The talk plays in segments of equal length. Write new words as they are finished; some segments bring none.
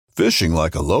Fishing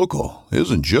like a local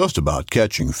isn't just about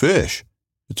catching fish.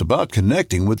 It's about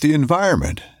connecting with the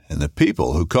environment and the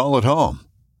people who call it home.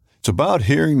 It's about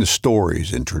hearing the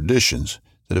stories and traditions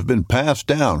that have been passed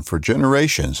down for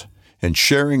generations and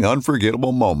sharing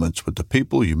unforgettable moments with the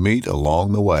people you meet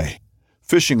along the way.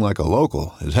 Fishing like a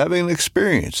local is having an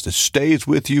experience that stays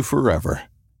with you forever.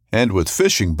 And with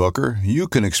Fishing Booker, you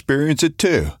can experience it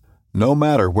too, no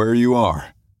matter where you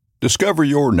are. Discover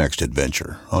your next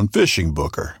adventure on Fishing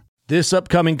Booker. This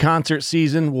upcoming concert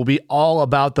season will be all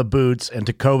about the boots, and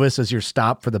Tecovas is your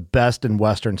stop for the best in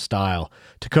Western style.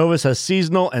 Tecovas has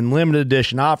seasonal and limited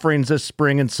edition offerings this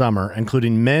spring and summer,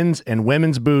 including men's and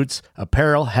women's boots,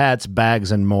 apparel, hats,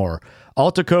 bags, and more.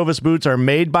 All Tecovas boots are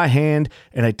made by hand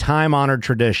in a time-honored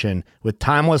tradition with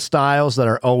timeless styles that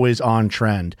are always on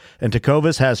trend. And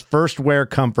Tecovas has first wear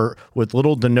comfort with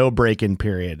little to no break-in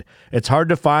period. It's hard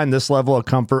to find this level of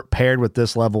comfort paired with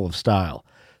this level of style.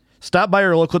 Stop by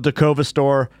your local Tecovas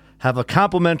store, have a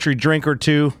complimentary drink or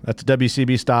two, that's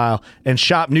WCB style, and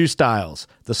shop new styles.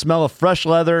 The smell of fresh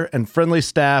leather and friendly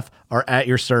staff are at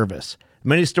your service.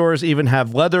 Many stores even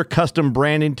have leather custom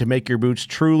branding to make your boots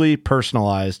truly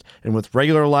personalized. And with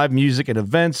regular live music and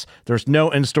events, there's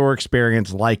no in-store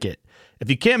experience like it.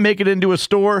 If you can't make it into a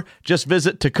store, just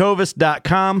visit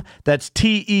tecovas.com. That's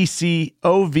TECOVAS.com.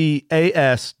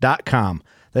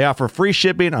 They offer free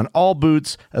shipping on all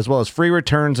boots, as well as free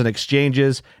returns and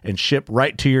exchanges, and ship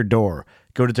right to your door.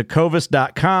 Go to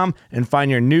tecovas.com and find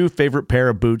your new favorite pair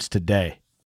of boots today.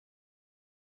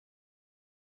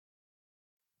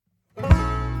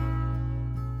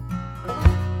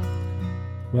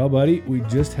 Well, buddy, we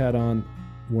just had on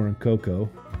Warren Coco.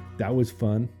 That was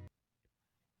fun.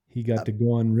 He got to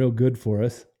go on real good for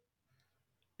us.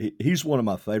 He's one of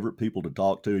my favorite people to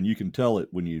talk to, and you can tell it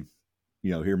when you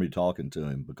hear me talking to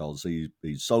him, because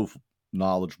he's so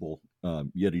knowledgeable.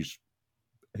 Yet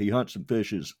he hunts and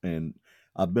fishes, and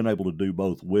I've been able to do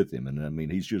both with him. And I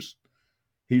mean,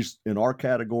 he's in our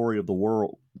category of the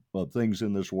world of things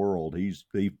in this world. He's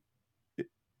the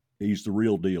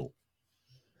real deal.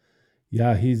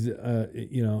 Yeah, he's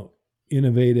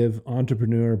innovative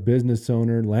entrepreneur, business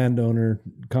owner, landowner,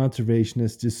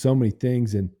 conservationist, just so many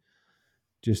things. And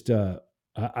just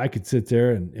I could sit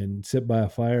there and sit by a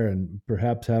fire and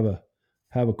perhaps have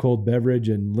a cold beverage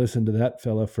and listen to that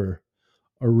fella for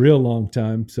a real long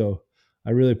time. So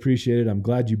I really appreciate it. I'm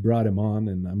glad you brought him on,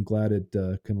 and I'm glad it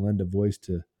can lend a voice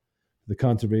to the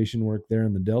conservation work there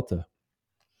in the Delta.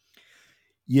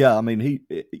 Yeah, I mean, he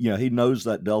knows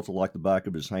that Delta like the back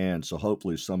of his hand. So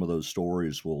hopefully some of those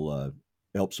stories will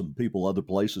help some people other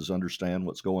places understand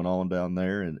what's going on down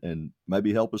there, and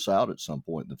maybe help us out at some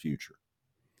point in the future.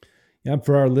 Yeah,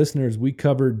 for our listeners, we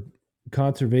covered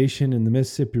conservation in the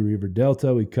Mississippi River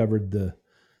Delta. We covered the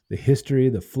history,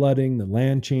 the flooding, the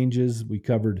land changes. We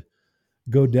covered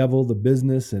Go Devil, the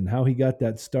business, and how he got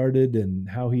that started, and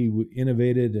how he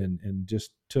innovated and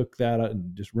just took that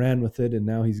and just ran with it. And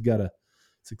now he's got a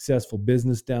successful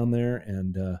business down there,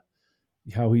 and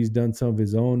how he's done some of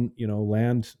his own,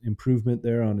 land improvement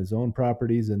there on his own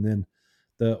properties. And then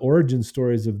the origin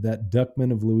stories of that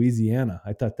duckman of Louisiana.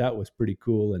 I thought that was pretty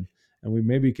cool. And we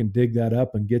maybe can dig that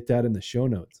up and get that in the show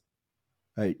notes.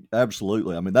 Hey,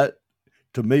 absolutely. I mean, that,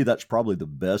 to me, that's probably the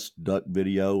best duck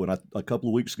video. And a couple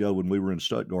of weeks ago when we were in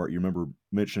Stuttgart, you remember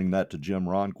mentioning that to Jim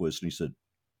Ronquist, and he said,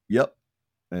 yep.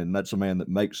 And that's a man that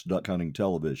makes duck hunting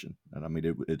television. And I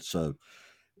mean, it's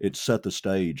set the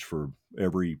stage for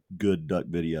every good duck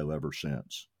video ever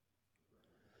since.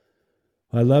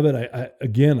 I love it.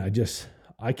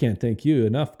 I can't thank you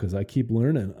enough, because I keep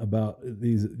learning about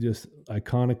these just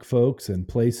iconic folks and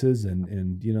places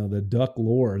and the duck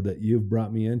lore that you've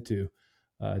brought me into,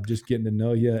 just getting to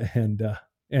know you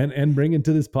and bringing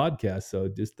to this podcast. So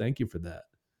just thank you for that.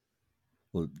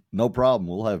 Well, no problem.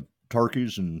 We'll have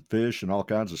turkeys and fish and all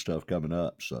kinds of stuff coming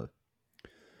up. So.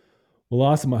 Well,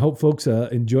 awesome. I hope folks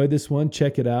enjoy this one.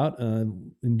 Check it out.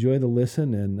 Enjoy the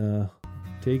listen, and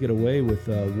take it away with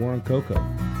Warren Coco.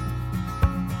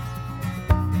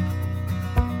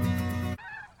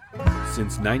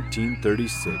 Since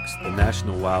 1936, the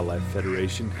National Wildlife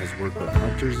Federation has worked with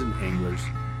hunters and anglers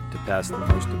to pass the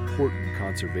most important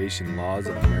conservation laws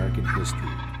in American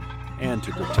history and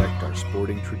to protect our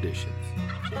sporting traditions.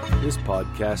 This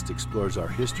podcast explores our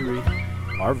history,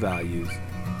 our values,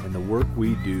 and the work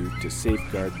we do to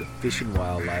safeguard the fish and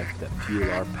wildlife that fuel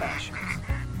our passions.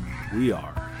 We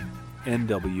are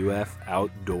NWF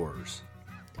Outdoors.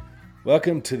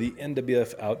 Welcome to the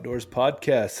NWF Outdoors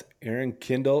podcast. Aaron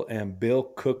Kindle and Bill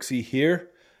Cooksey here.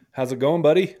 How's it going,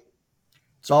 buddy?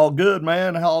 It's all good,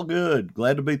 man. All good.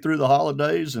 Glad to be through the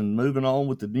holidays and moving on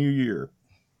with the new year.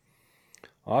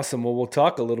 Awesome. Well, we'll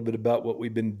talk a little bit about what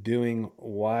we've been doing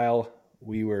while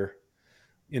we were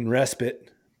in respite.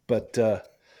 But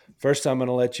first, I'm going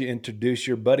to let you introduce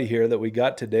your buddy here that we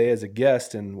got today as a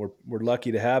guest, and we're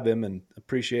lucky to have him and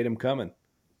appreciate him coming.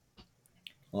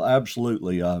 Well,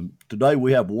 absolutely. Today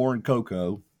we have Warren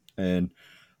Coco, and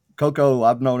Coco,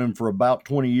 I've known him for about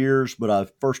 20 years, but I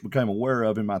first became aware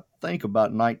of him, I think,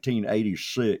 about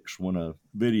 1986 when a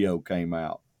video came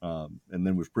out, and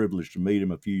then was privileged to meet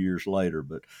him a few years later.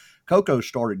 But Coco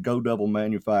started Go Devil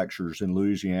Manufacturers in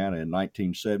Louisiana in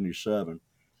 1977.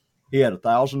 He had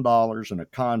 $1,000 and a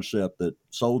concept that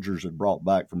soldiers had brought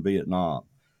back from Vietnam.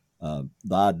 The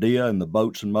idea and the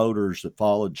boats and motors that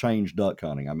followed changed duck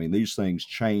hunting. I mean, these things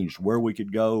changed where we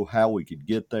could go, how we could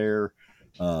get there.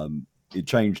 It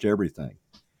changed everything.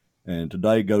 And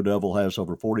today, Go Devil has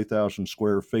over 40,000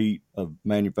 square feet of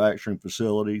manufacturing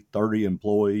facility, 30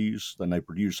 employees, and they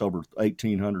produce over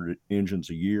 1,800 engines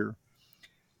a year.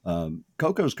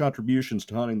 Coco's contributions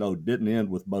to hunting, though, didn't end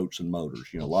with boats and motors.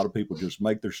 A lot of people just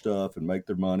make their stuff and make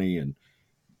their money and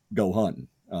go hunting.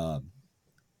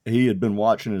 He had been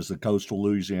watching as the coastal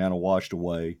Louisiana washed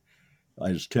away.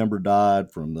 His timber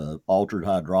died from the altered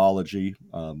hydrology,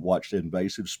 watched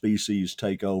invasive species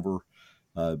take over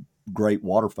great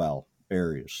waterfowl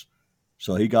areas.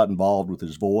 So he got involved with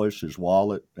his voice, his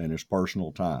wallet, and his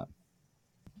personal time.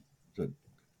 So,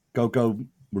 Coco,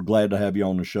 we're glad to have you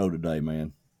on the show today,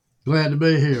 man. Glad to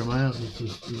be here, man.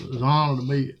 It's an honor to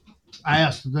be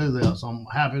asked to do this. I'm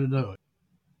happy to do it.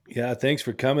 Yeah, thanks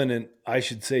for coming. And I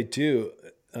should say too,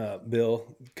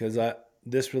 Bill, because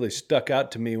this really stuck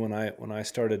out to me when I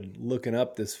started looking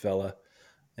up this fella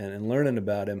and learning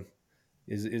about him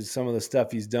is some of the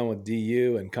stuff he's done with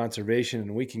DU and conservation,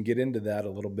 and we can get into that a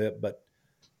little bit. But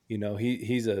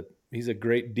he's a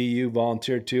great DU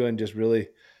volunteer too, and just really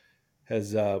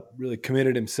has really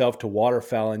committed himself to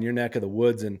waterfowl in your neck of the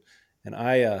woods, and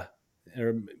I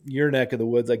or your neck of the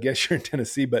woods. I guess you're in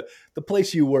Tennessee, but the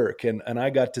place you work, and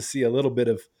I got to see a little bit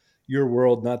of your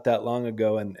world not that long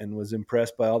ago, and was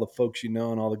impressed by all the folks and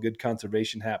all the good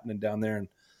conservation happening down there. And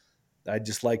I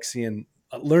just like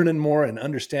learning more and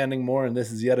understanding more. And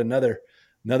this is yet another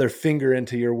finger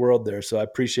into your world there. So I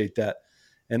appreciate that.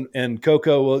 And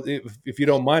Coco, well, if you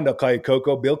don't mind, I'll call you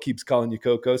Coco. Bill keeps calling you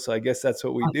Coco, so I guess that's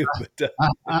what we do. But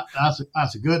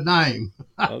that's a good name.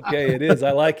 Okay, it is.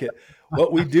 I like it.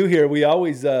 What we do here, we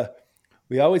always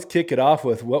kick it off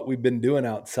with what we've been doing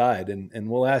outside, and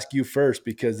we'll ask you first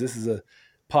because this is a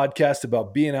podcast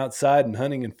about being outside and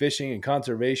hunting and fishing and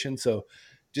conservation. So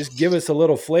just give us a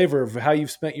little flavor of how you've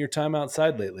spent your time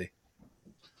outside lately.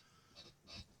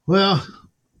 Well,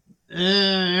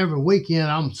 every weekend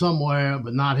I'm somewhere,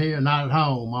 but not here, not at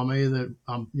home.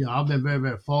 I've been very,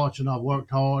 very fortunate. I've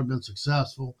worked hard, been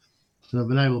successful, and I've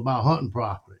been able to buy hunting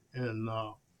property, and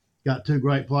got two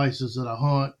great places that I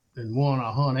hunt, and one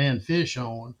I hunt and fish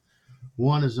on.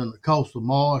 One is in the coastal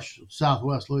marsh of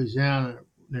southwest Louisiana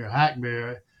near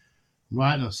Hackberry,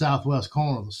 right in the southwest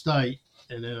corner of the state.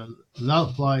 And then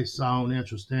another place I own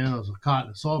interest in is a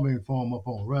cotton and soybean farm up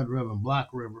on Red River and Black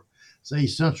River. It's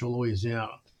east central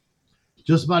Louisiana.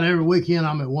 Just about every weekend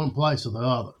I'm at one place or the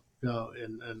other.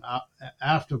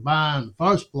 After buying the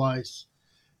first place,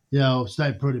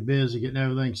 stayed pretty busy getting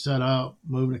everything set up,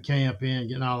 moving the camp in,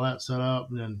 getting all that set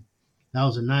up. And then that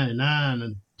was in 99.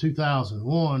 And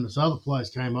 2001, this other place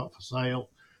came up for sale.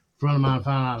 A friend of mine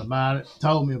found out about it,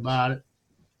 told me about it.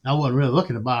 I wasn't really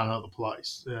looking to buy another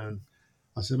place. And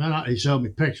I said, man, he showed me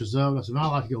pictures of it. I said, man, I'd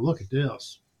like to go look at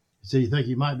this. He said, you think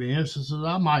you might be interested? I said,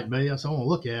 I might be. I said, I want to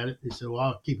look at it. He said, well,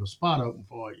 I'll keep a spot open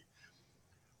for you.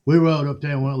 We rode up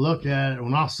there and went and looked at it.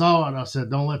 When I saw it, I said,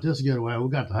 don't let this get away. We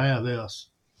got to have this.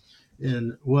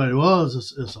 And what it was,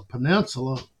 it's a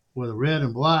peninsula where the red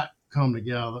and black come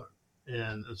together.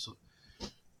 And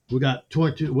we got up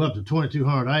to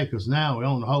 2,200 acres now. We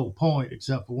own the whole point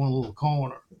except for one little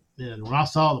corner. And when I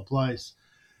saw the place,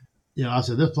 I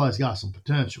said, this place got some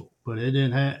potential, but it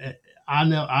didn't have,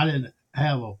 I didn't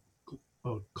have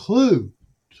a clue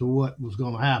to what was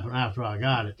going to happen after I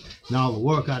got it and all the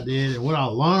work I did and what I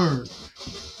learned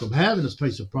from having this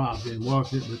piece of property and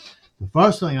working it. But the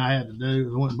first thing I had to do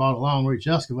was I went and bought a long reach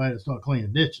excavator and started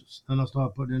cleaning ditches. Then I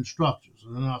started putting in structures,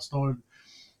 and then I started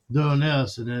doing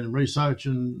this and then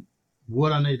researching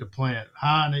what I need to plant,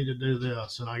 how I need to do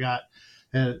this. And I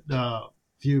had a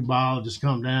few biologists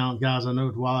come down, guys I know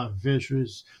at Wildlife and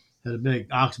Fisheries, had a big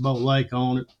oxbow lake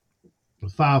on it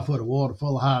with 5 foot of water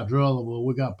full of hydrilla. Well,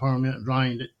 we got permit and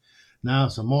drained it. Now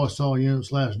it's a moist soil unit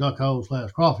 / duck hole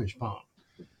 / crawfish pond.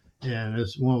 And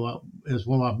it's one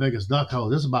of our biggest duck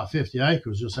holes. This is about 50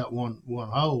 acres, just that one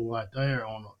hole right there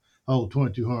on whole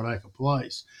 2,200 acre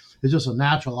place. It's just a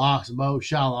natural oxbow,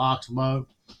 shallow oxbow,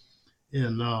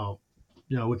 and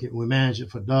we manage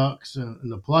it for ducks,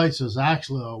 and the place is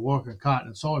actually a working cotton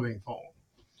and soybean farm.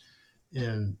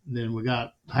 And then we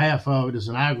got half of it is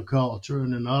in agriculture,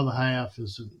 and then the other half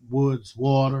is in woods,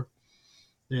 water,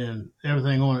 and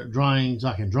everything on it drains.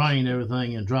 I can drain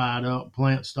everything and dry it up,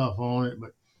 plant stuff on it,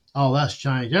 but all that's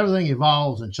changed. Everything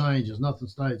evolves and changes. Nothing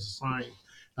stays the same.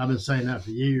 I've been saying that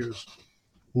for years.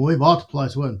 When we bought the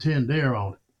place, there wasn't 10 deer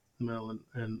on it.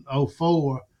 In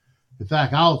 04, in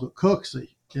fact, I was with Cooksey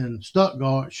in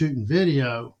Stuttgart shooting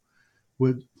video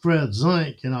with Fred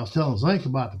Zink, and I was telling Zink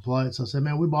about the place. I said,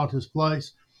 man, we bought this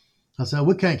place. I said,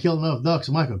 we can't kill enough ducks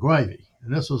to make a gravy.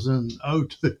 And this was in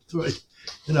 02, 03,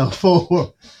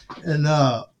 04. And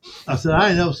I said, I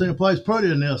ain't never seen a place prettier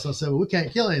than this. I said, well, we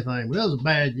can't kill anything. But it was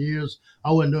bad years.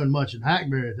 I wasn't doing much in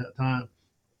Hackberry at that time.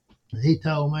 And he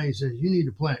told me, he said, you need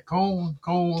to plant corn,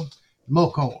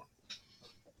 more corn.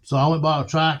 So I went and bought a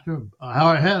tractor. I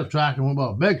already had a tractor, went and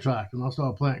bought a big tractor, and I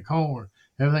started planting corn.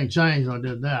 Everything changed when I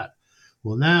did that.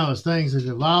 Well, now as things have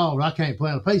evolved, I can't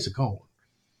plant a piece of corn.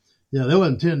 There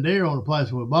wasn't 10 deer on the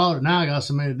place when we bought it. Now I got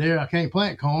so many deer, I can't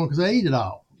plant corn because they eat it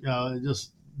all.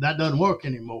 That doesn't work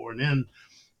anymore. And then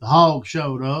the hogs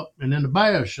showed up, and then the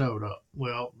bears showed up.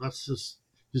 Well, that's just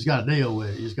got to deal with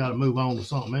it. You just got to move on to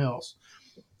something else.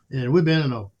 And we've been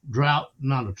in a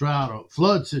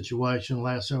flood situation the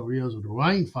last several years with the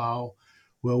rainfall.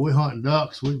 Well, we're hunting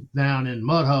ducks. We're down in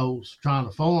mud holes trying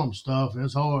to farm stuff, and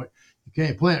it's hard. You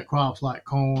can't plant crops like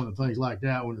corn and things like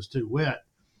that when it's too wet.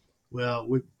 Well,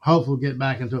 we hopefully get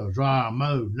back into a drier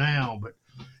mode now, but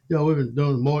we've been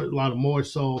doing a lot of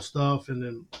moist soil stuff and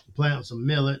then planting some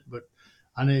millet. But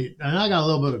I got a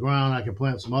little bit of ground I can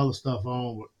plant some other stuff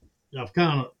on, but I've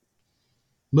kind of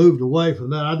moved away from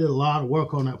that. I did a lot of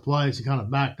work on that place and kind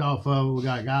of backed off of it. We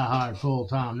got a guy hired full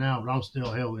time now, but I'm still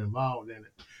heavily involved in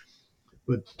it.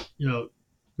 But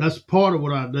that's part of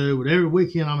what I do. But every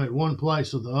weekend I'm at one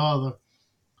place or the other.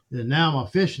 And now my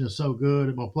fishing is so good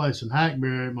at my place in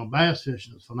Hackberry. My bass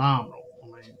fishing is phenomenal. I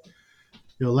mean,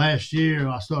 last year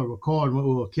I started recording what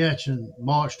we were catching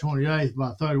March 28th. By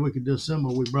the third week of December,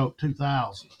 we broke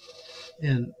 2,000.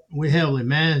 And we heavily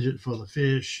manage it for the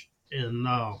fish. And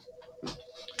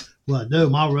what I do,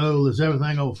 my rule is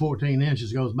everything over 14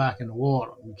 inches goes back in the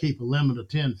water. You keep a limit of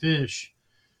 10 fish,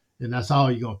 and that's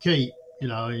all you're going to keep.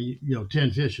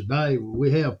 10 fish a day. We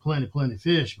have plenty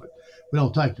fish, but we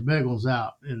don't take the big ones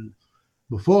out. And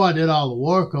before I did all the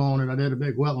work on it, I did a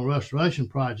big wetland restoration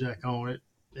project on it.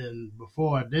 And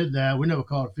before I did that, we never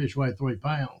caught a fish weighed 3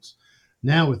 pounds.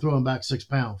 Now we're throwing back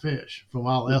 6-pound fish from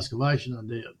all the excavation I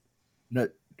did. Now,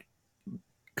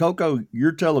 Coco,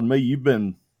 you're telling me you've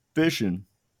been fishing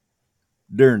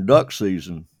during duck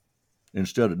season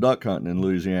instead of duck hunting in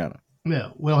Louisiana?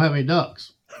 Yeah, we don't have any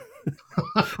ducks.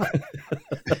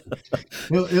 It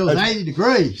was 80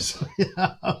 degrees.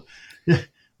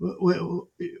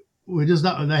 We just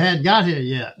not, they hadn't got here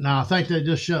yet. Now I think they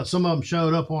just some of them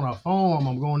showed up on our farm.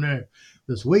 I'm going there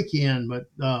this weekend, but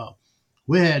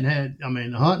we hadn't had. I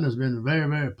mean, the hunting has been very,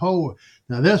 very poor.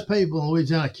 Now there's people in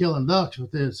Louisiana killing ducks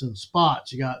with this in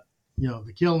spots. You got,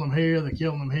 they're killing them here, they're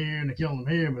killing them here, and they're killing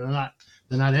them here, but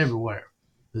they're not everywhere.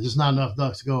 There's just not enough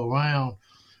ducks to go around.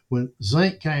 When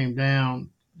Zink came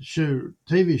down, shoot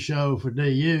TV show for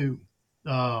DU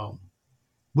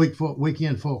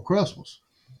weekend before Christmas.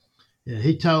 And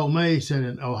he told me, he said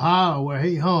in Ohio where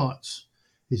he hunts,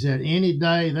 he said any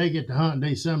day they get to hunt in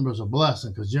December is a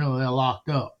blessing because generally they're locked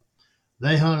up.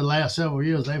 They hunted the last several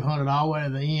years, they've hunted all the way to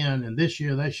the end, and this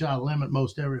year they shot a limit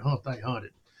most every hunt they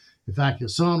hunted. In fact,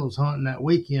 his son was hunting that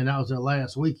weekend. That was their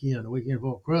last weekend, the weekend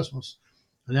before Christmas,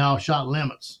 and they all shot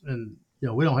limits. And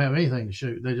we don't have anything to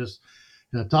shoot. They just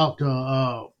I talked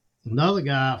to another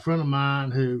guy, a friend of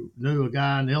mine who knew a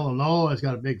guy in Illinois. He's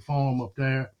got a big farm up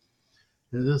there.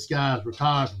 And this guy's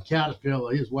retired from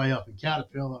Caterpillar. He was way up in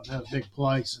Caterpillar and had a big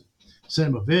place. And sent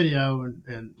him a video,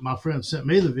 and my friend sent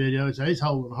me the video. He said he's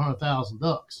holding 100,000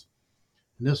 ducks.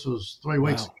 And this was 3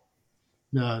 weeks ago.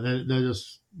 No, they're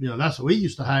just, that's what we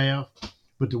used to have.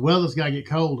 But the weather's got to get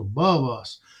cold above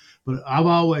us. But I've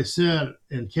always said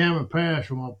in Cameron Parish,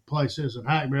 where my place is in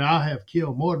Hackberry, I have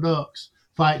killed more ducks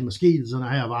fighting mosquitoes than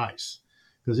I have ice.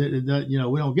 Because we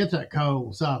don't get that cold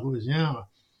in South Louisiana.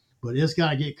 But it's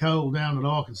got to get cold down to the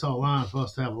Arkansas line for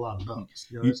us to have a lot of ducks.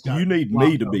 You need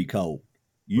me to be cold.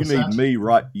 You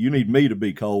need me to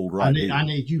be cold right here. I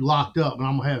need you locked up, and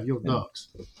I'm going to have your ducks.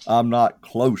 I'm not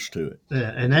close to it.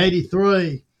 Yeah, in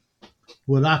 83,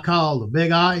 what I call the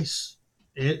big ice,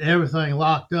 everything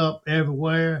locked up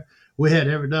everywhere. We had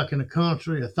every duck in the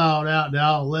country. It thawed out. They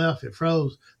all left. It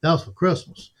froze. That was for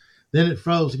Christmas. Then it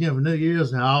froze again for New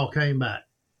Year's, and it all came back.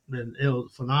 And it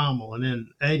was phenomenal. And then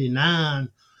 '89,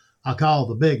 I called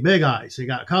the big ice. It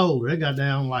got colder. It got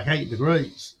down like 8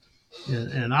 degrees.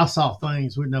 And I saw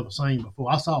things we'd never seen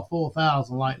before. I saw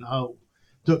 4,000 light in the hole.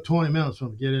 Took 20 minutes for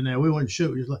them to get in there. We wouldn't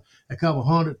shoot. It was like a couple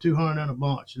 100, 200 in a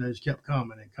bunch, and they just kept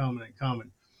coming and coming and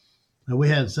coming. And we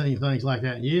hadn't seen things like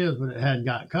that in years, but it hadn't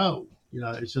gotten cold.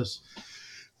 It's just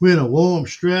we're in a warm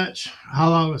stretch. How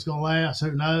long it's gonna last,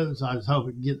 who knows? I just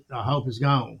hope I hope it's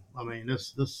gone. I mean,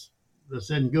 this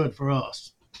isn't good for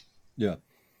us. Yeah.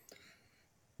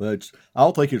 But I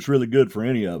don't think it's really good for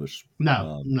any of us.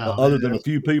 No. Other than a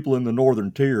few people in the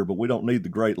northern tier, but we don't need the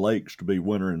Great Lakes to be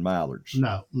wintering mallards.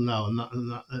 No,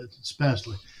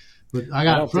 especially. But I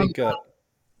don't think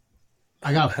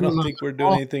we're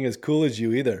doing anything as cool as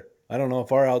you either. I don't know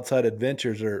if our outside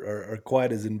adventures are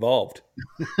quite as involved.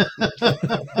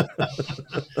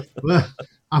 Well,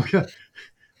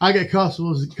 I get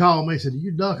customers that call me and said, "Do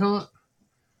you duck hunt?"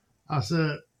 I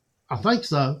said, "I think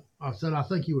so." I said, "I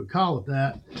think you would call it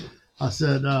that." I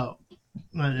said,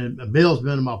 and Bill's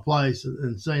been to my place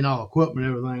and seen all the equipment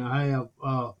and everything I have.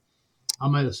 I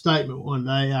made a statement one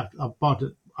day after I bought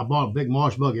a big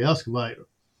marsh buggy excavator.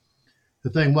 The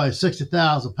thing weighs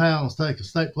 60,000 pounds, take a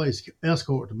state police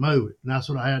escort to move it. And that's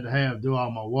what I had to have to do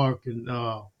all my work in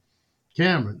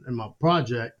Cameron and my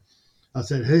project. I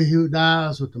said, he who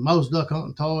dies with the most duck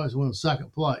hunting toys wins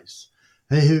second place.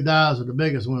 He who dies with the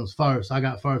biggest wins first. I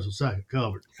got first and second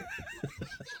covered.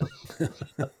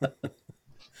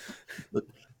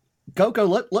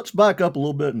 Coco, let's back up a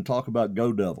little bit and talk about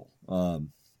Go Devil.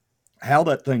 How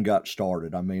that thing got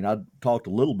started. I mean, I talked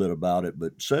a little bit about it,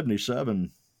 but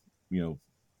 77,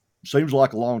 seems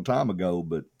like a long time ago,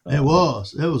 but it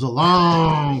was a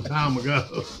long time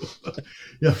ago.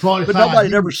 Yeah, 45 but nobody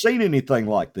had ever seen anything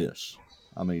like this.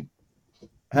 I mean,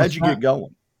 how'd you get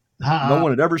going? No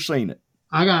one had ever seen it.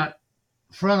 I got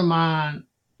a friend of mine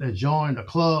that joined a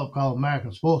club called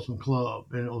American Sportsman Club,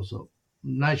 and it was a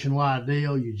nationwide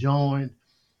deal. You joined,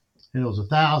 and it was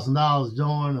 $1,000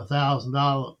 join,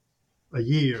 $1,000 a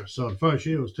year. So the first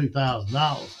year was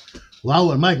 $2,000. Well, I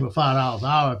wasn't making $5 an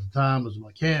hour at the time as a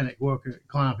mechanic working at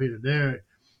Klein Peter Dairy,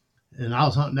 and I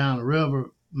was hunting down the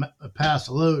river, past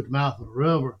the Lou at the mouth of the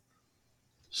river,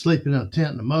 sleeping in a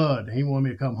tent in the mud. And he wanted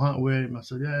me to come hunt with him. I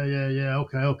said, yeah,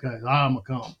 okay, I'm gonna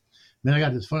come. Then I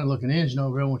got this funny looking engine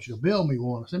over here. I want you to build me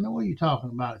one. I said, man, what are you talking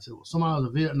about? He said, well, somebody was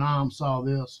in Vietnam, saw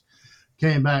this,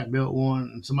 came back, built one,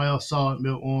 and somebody else saw it and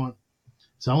built one.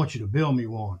 So I want you to build me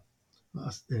one.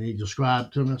 And he described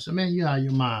it to me. I said, man, you out of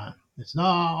your mind. He said, no,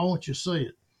 I want you to see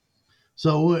it.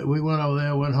 So we went over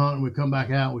there, went hunting. We come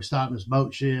back out. We stopped in this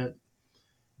boat shed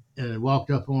and walked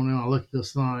up on it. I looked at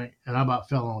this thing, and I about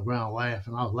fell on the ground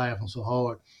laughing. I was laughing so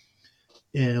hard.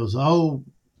 And it was about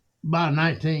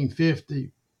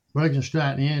 1950, Briggs and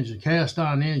Stratton engine, cast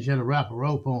iron engine. You had to wrap a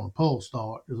rope on a pole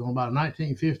start. It was on about a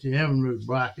 1950 Evinrude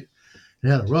bracket. It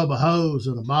had a rubber hose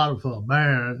in the bottom for a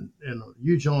bearing and a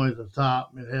U-joint at the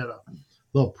top. It had a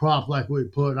little prop like we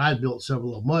put. I built several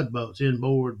little mud boats,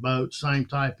 inboard boats, same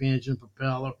type engine,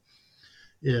 propeller.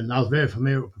 And I was very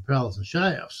familiar with propellers and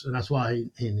shafts, and that's why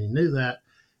he knew that.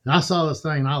 And I saw this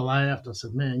thing, and I laughed. I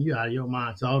said, man, you out of your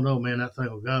mind. I said, oh, no, man, that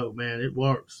thing will go. Man, it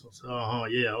works. I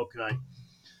said, yeah, okay.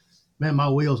 Man, my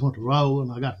wheels went to rolling.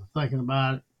 I got to thinking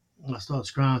about it, and I started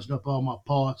scrounging up all my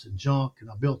parts and junk, and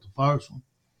I built the first one.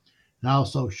 And I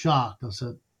was so shocked. I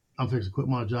said, I'm fixing to quit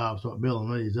my job and start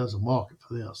building these. There's a market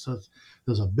for this.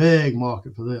 There's a big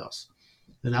market for this.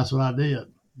 And that's what I did.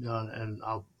 And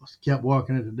I kept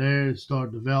working at the dairy,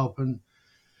 started developing,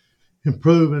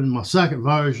 improving. My second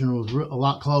version was a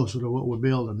lot closer to what we're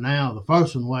building now. The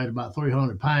first one weighed about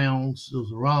 300 pounds. It was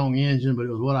the wrong engine, but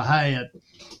it was what I had.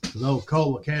 The old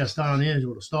Cola cast iron engine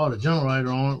with a starter generator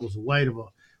on it was the weight of a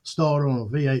starter on a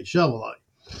V8 Chevrolet.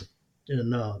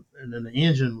 And then the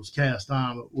engine was cast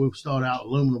iron, but we started out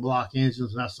with aluminum block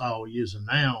engines, and that's all we're using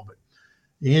now. But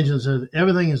the engines,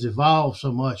 everything has evolved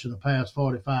so much in the past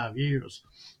 45 years.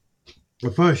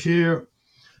 The first year,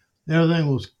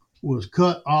 everything was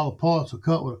cut. All the parts were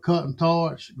cut with a cutting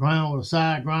torch, ground with a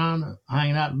side grinder,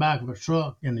 hanging out the back of a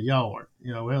truck in the yard.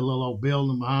 We had a little old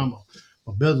building behind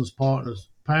my business partner's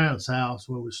parents' house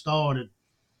where we started.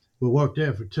 We worked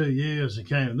there for 2 years and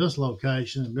came to this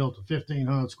location and built a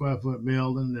 1,500 square foot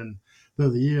building. And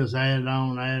through the years, added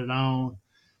on. In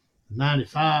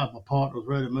 95, my partner was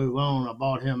ready to move on. I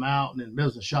bought him out, and then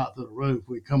business shot through the roof.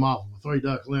 We come off of a 3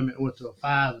 duck limit, went to a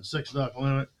 5 and 6 duck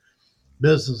limit.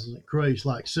 Business increased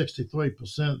like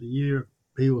 63% the year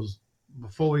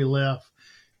before he left.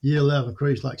 Year 11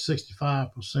 increased like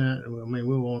 65%. I mean,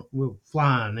 we were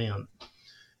flying in.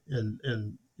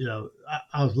 And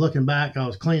I was looking back. I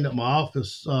was cleaning up my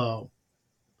office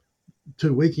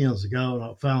 2 weekends ago, and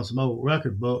I found some old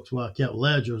record books where I kept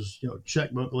ledgers,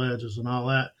 checkbook ledgers and all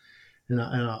that. And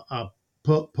I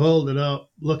pulled it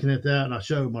up, looking at that, and I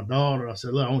showed my daughter. I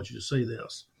said, "Look, I want you to see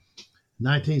this."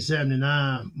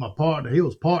 1979, my partner, he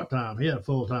was part-time. He had a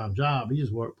full-time job. He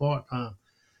just worked part-time.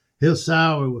 His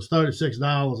salary was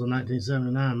 $36 in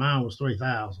 1979. Mine was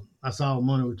 $3,000. That's all the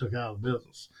money we took out of the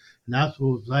business. And that's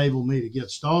what was able me to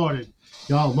get started.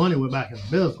 All the money went back in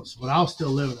the business. But I was still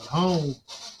living at home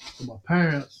with my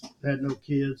parents. They had no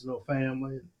kids, no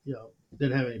family,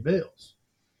 didn't have any bills.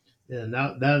 And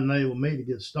that enabled me to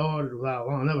get started without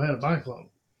a loan. I never had a bank loan.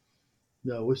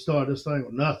 We started this thing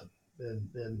with nothing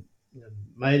and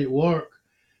made it work.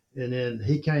 And then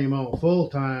he came on full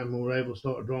time and we were able to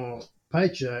start drawing a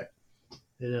paycheck.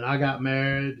 And then I got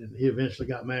married and he eventually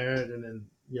got married. And then,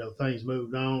 things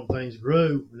moved on, things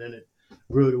grew. And then it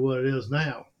grew to what it is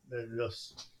now. And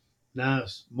now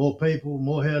it's more people,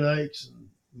 more headaches, and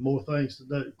more things to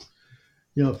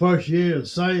do. First year in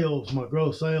sales, my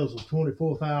gross sales was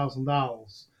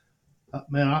 $24,000.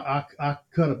 Man, I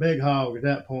cut a big hog at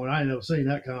that point. I ain't never seen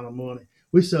that kind of money.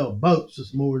 We sell boats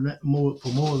that's more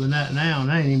than that now, and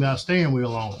they ain't even got a steering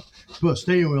wheel on it. You put a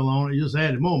steering wheel on it, you just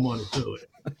added more money to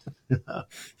it.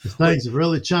 Things have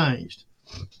really changed.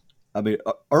 I mean,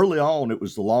 early on, it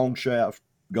was the long shaft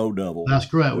Go Devil. That's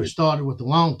correct. We started with the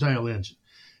long tail engine,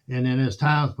 and then as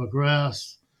time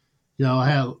progressed,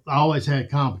 I always had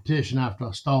competition after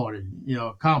I started.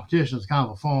 Competition is kind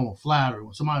of a form of flattery.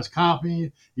 When somebody's copying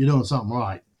you, you're doing something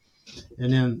right.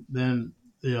 And then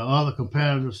other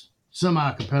competitors,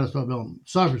 semi-competitors, started building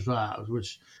surface drives,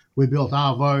 which we built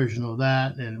our version of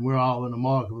that, and we're all in the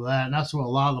market with that. And that's where a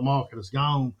lot of the market has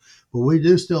gone. But we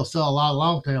do still sell a lot of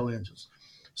long tail engines.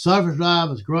 Surface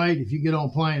drive is great if you get on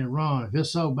plane and run. If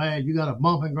it's so bad you got a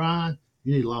bump and grind,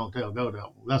 you need a long tail Go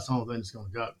Devil. That's the only thing that's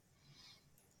going to go.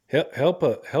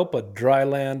 Help a dry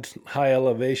land, high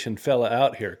elevation fella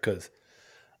out here, because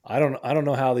I don't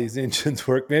know how these engines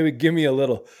work. Maybe give me a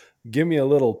little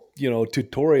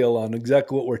tutorial on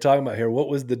exactly what we're talking about here. What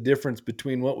was the difference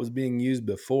between what was being used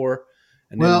before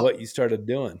and then what you started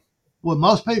doing? Well,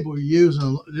 most people were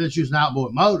using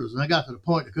outboard motors, and they got to the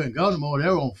point they couldn't go anymore. They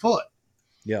were on foot.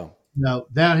 Yeah.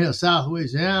 Down here in South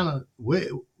Louisiana,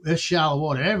 it's shallow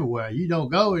water everywhere. You don't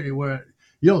go anywhere.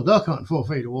 You don't duck hunt in 4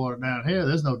 feet of water down here.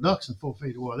 There's no ducks in 4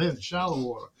 feet of water. They're in the shallow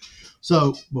water.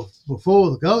 So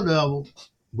before the Go Devil,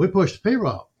 we pushed the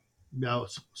P-Rock,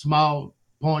 small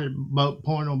pointed boat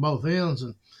pointed on both ends,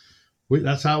 and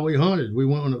that's how we hunted. We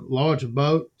went on a larger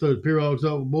boat, threw the P-Rogs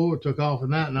overboard, took off in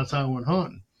that, and that's how we went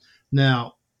hunting.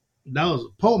 Now, that was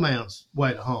a poor man's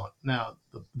way to hunt. Now,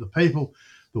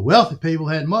 the wealthy people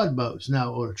had mud boats.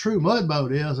 Now, what a true mud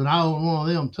boat is, and I own one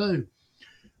of them too,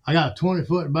 I got a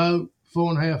 20-foot boat,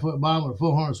 4.5-foot bottom with a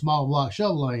 400 small block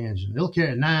Chevrolet engine. It'll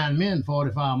carry 9 men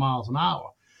 45 miles an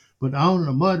hour. But owning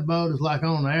a mud boat is like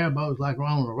owning an airboat, is like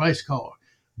owning a race car.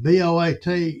 BOAT,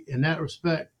 in that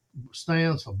respect,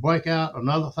 stands for breakout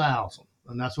another 1,000.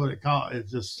 And that's what it costs.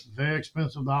 It's just very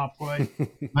expensive to operate,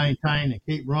 maintain, and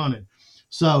keep running.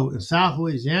 So in South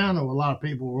Louisiana, a lot of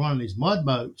people were running these mud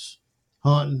boats,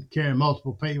 hunting, carrying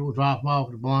multiple people, drop them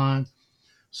off the blind.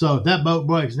 So if that boat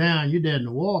breaks down, you're dead in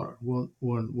the water.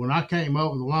 When I came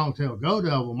over the long-tail Go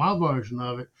Devil, my version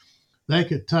of it, they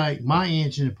could take my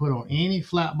engine and put on any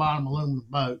flat-bottom aluminum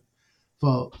boat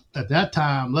for, at that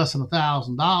time, less than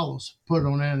 $1,000, put it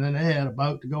on there, and then they had a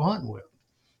boat to go hunting with.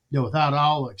 Without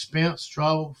all the expense,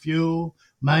 trouble, fuel,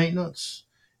 maintenance,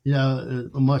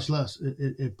 much less.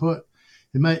 It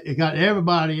got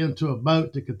everybody into a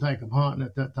boat that could take them hunting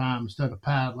at that time instead of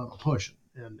paddling or pushing.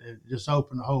 And it just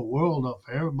opened the whole world up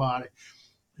for everybody.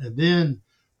 And then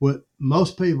what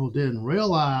most people didn't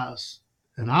realize,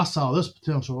 and I saw this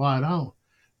potential right on,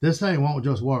 this thing won't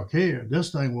just work here.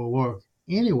 This thing will work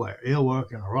anywhere. It'll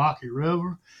work in a rocky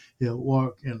river. It'll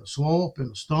work in the swamp, in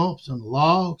the stumps, in the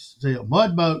logs. See, a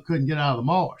mud boat couldn't get out of the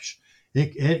marsh.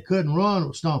 It couldn't run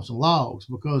with stumps and logs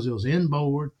because it was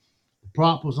inboard. The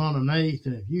prop was underneath,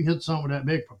 and if you hit something with that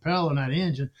big propeller in that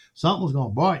engine, something was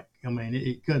going to break. I mean,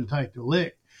 it couldn't take the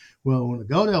lick. Well, when the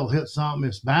Go Devil hits something,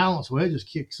 it's balanced. Well, it just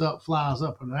kicks up, flies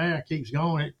up in the air, keeps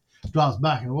going. It drops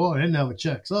back in the water. It never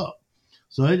checks up.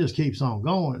 So it just keeps on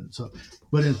going. So,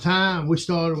 but in time, we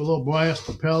started with little brass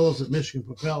propellers that Michigan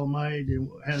Propeller made, and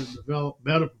had to develop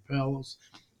better propellers.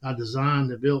 I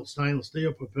designed and built stainless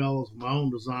steel propellers of my own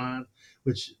design,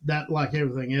 which that, like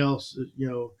everything else,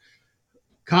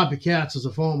 copycats is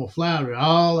a form of flattery.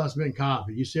 All that's been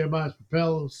copied. You see everybody's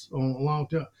propellers on a long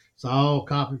tail. It's all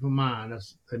copied from mine.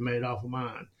 They made off of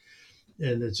mine.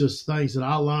 And it's just things that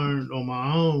I learned on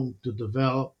my own to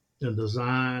develop and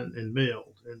design and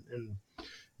build. And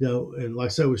and like I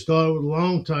said, we started with a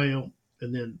long tail,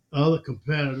 and then other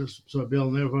competitors started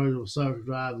building their version of a surface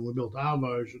drive, and we built our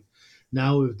version.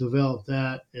 Now we've developed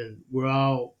that, and we're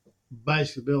all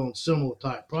basically building similar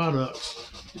type products.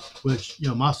 Which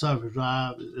my surface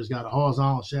drive has got a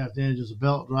horizontal shaft engine, a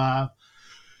belt drive.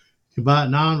 You can buy it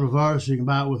non-reverse. You can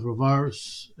buy it with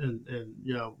reverse, and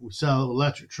we sell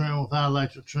electric trim without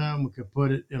electric trim. We can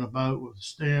put it in a boat with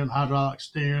steering, hydraulic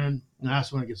steering, and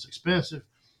that's when it gets expensive.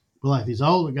 But like these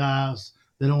older guys,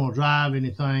 they don't want to drive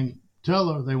anything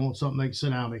tiller. They want something they can sit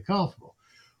down and be comfortable.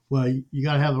 Well, you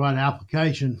got to have the right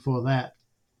application for that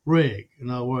rig.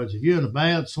 In other words, if you're in a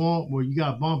bad swamp where you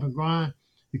got bump and grind,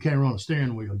 you can't run a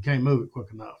steering wheel. You can't move it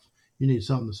quick enough. You need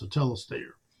something that's a tiller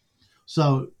steer.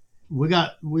 So we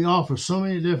offer so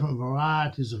many different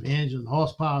varieties of engine,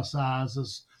 horsepower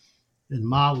sizes, and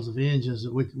models of engines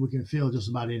that we can fill just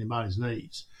about anybody's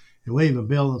needs. And we even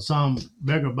building some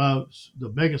bigger boats. The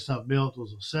biggest I've built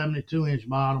was a 72-inch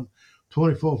bottom,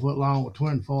 24-foot long with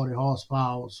 240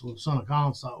 horsepower with a center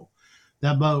console.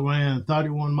 That boat ran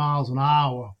 31 miles an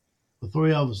hour. The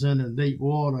three of us in deep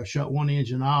water, shut one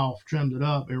engine off, trimmed it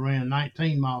up. It ran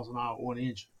 19 miles an hour, one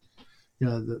engine.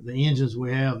 The engines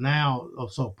we have now are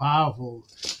so powerful.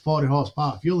 40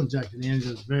 horsepower fuel injected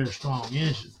engine is a very strong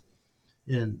engine.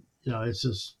 And, it's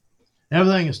just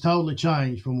everything has totally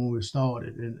changed from when we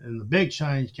started. And the big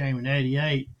change came in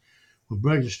 '88 when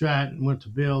Briggs & Stratton went to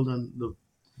building the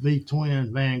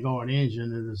V-twin Vanguard engine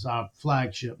that is our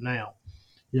flagship now.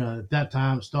 At that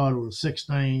time, it started with a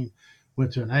 16,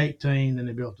 went to an 18, then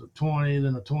they built a 20,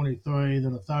 then a 23,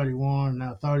 then a 31,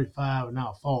 now 35, and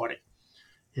now 40.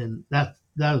 And that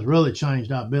has really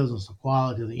changed our business, the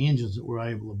quality of the engines that we're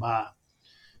able to buy.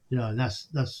 And that's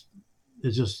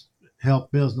it just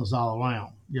helped business all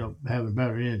around, having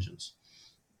better engines.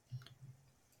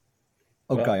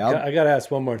 Okay, well, I got to ask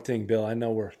one more thing, Bill. I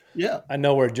know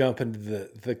we're jumping to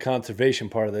the conservation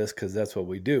part of this because that's what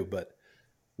we do. But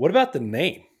what about the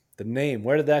name? The name,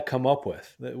 where did that come up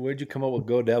with? Where'd you come up with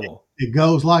Go Devil? It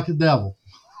goes like the devil.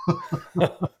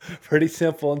 Pretty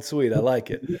simple and sweet. I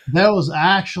like it. There was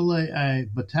actually a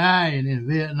battalion in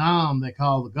Vietnam they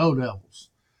called the Go Devils,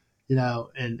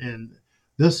 and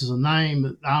this is a name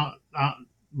that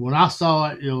when I saw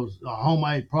it, it was a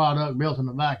homemade product built in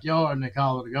the backyard, and they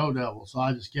called it a Go Devil. So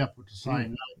I just kept with the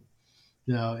same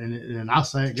name, and I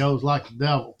say it goes like the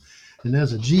devil. And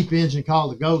there's a Jeep engine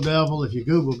called the Go Devil. If you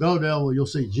Google Go Devil, you'll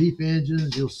see Jeep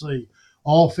engines. You'll see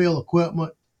oil field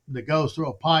equipment that goes through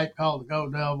a pipe called the Go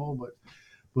Devil.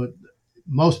 But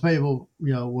most people,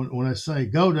 when they say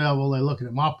Go Devil, they're looking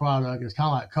at my product. It's kind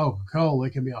of like Coca-Cola.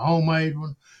 It can be a homemade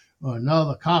one or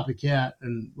another copycat,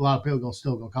 and a lot of people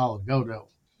still gonna call it Go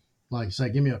Devil. Like say,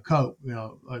 give me a Coke.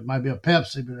 It might be a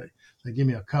Pepsi, but they give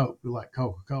me a Coke. We like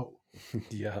Coca-Cola.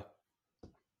 Yeah.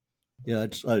 Yeah,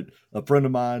 it's a friend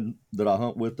of mine that I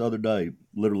hunt with the other day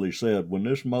literally said, when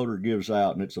this motor gives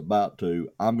out and it's about to,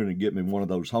 I'm going to get me one of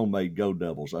those homemade Go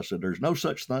Devils. I said, there's no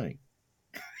such thing.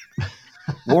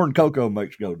 Warren Coco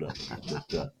makes Go Devils.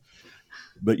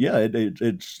 But yeah,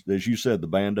 it's, as you said, the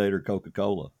Band-Aid or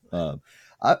Coca-Cola.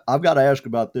 I've got to ask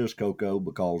about this, Coco,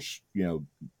 because,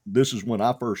 this is when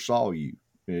I first saw you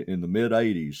in the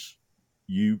mid-'80s.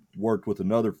 You worked with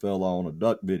another fellow on a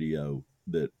duck video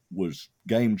that was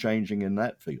game-changing in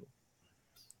that field.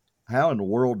 How in the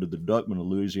world did the Duckman of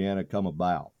Louisiana come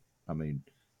about? I mean,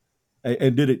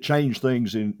 and did it change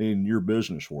things in your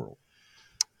business world?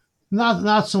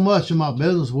 Not so much in my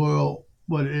business world,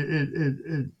 but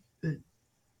it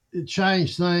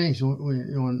changed things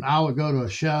when I would go to a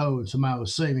show and somebody would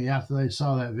see me after they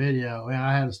saw that video, and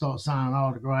I had to start signing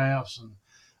autographs and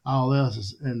all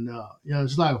this. And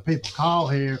it's like when people call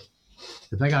here,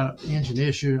 if they got an engine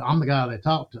issue, I'm the guy they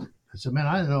talk to. I said, man,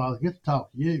 I didn't know I would get to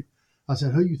talk to you. I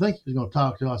said, who you think you was going to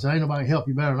talk to? I said, ain't nobody help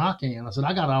you better than I can. I said,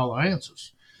 I got all the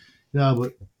answers.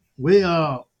 But we,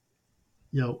 I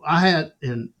had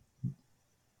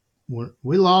when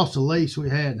we lost the lease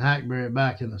we had in Hackberry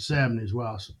back in the 70s while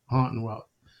I was hunting, while I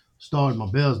started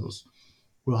my business.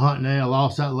 We were hunting there,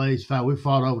 lost that lease. In fact, we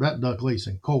fought over that duck lease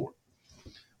in court.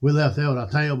 We left there with our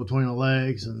tail between our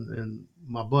legs, and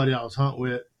my buddy I was hunting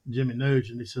with, Jimmy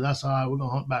Nugent, he said, that's all right, we're going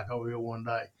to hunt back over here one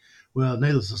day. Well,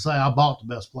 needless to say, I bought the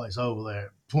best place over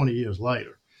there 20 years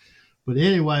later. But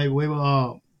anyway, we were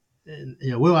out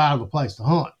of a place to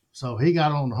hunt. So he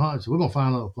got on the hunt and said, we're going to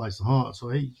find another place to hunt. So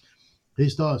he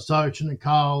started searching and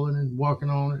calling and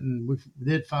working on it, and we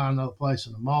did find another place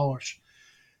in the marsh.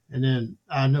 And then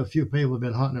I know a few people have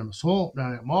been hunting in the swamp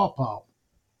down at Marpaw.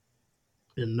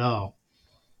 And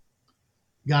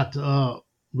got to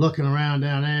looking around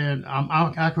down there, and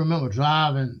I can remember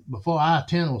driving before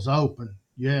I-10 was open.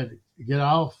 You had to get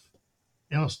off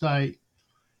interstate,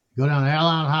 go down the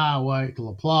Airline Highway to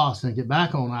LaPlace, and get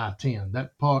back on I-10.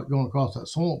 That part going across that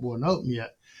swamp wasn't open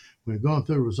yet. We were going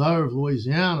through Reserve,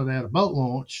 Louisiana. They had a boat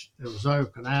launch at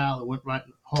Reserve Canal that went right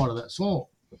in the heart of that swamp,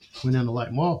 went into Lake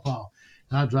Maurepas.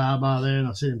 And I drive by there, and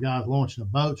I see them guys launching the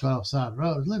boats right off the side of the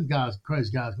road. Them guys,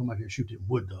 crazy guys, come back here and shoot them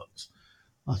wood ducks.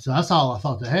 I said, that's all I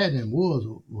thought they had in them woods.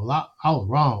 Well, I was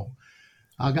wrong.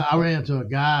 I ran into a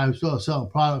guy who started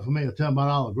selling product for me to tell him about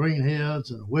all the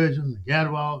greenheads and the widgeons and the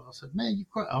gadwalls. I said, man,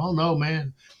 I don't know,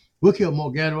 man. We'll kill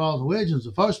more gadwalls and widgeons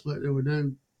the first split than we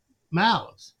do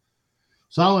mallards.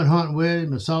 So I went hunting with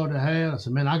him and saw what they had. I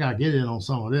said, man, I got to get in on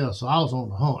some of this. So I was on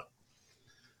the hunt.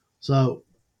 So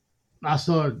I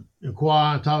started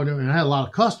inquiring, talking to him, and I had a lot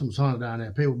of customers hunting down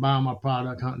there. People buying my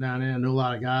product, hunting down there. I knew a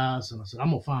lot of guys. And I said, I'm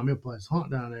going to find me a place to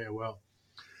hunt down there. Well,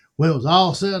 when it was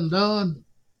all said and done,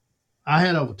 I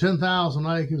had over 10,000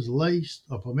 acres leased,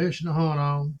 a permission to hunt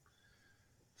on,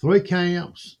 3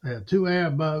 camps, had 2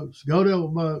 airboats, Go Devil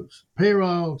boats,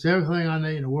 pirogues, everything I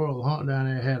need in the world to hunt down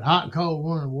there. Had hot and cold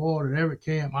running water at every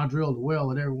camp. I drilled a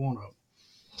well at every one of them.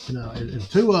 You know, and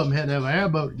 2 of them had to have an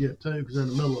airboat to get to because they're in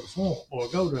the middle of the swamp, or a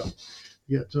Go Devil to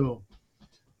get to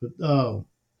them.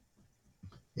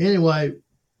 But anyway,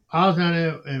 I was down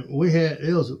there, and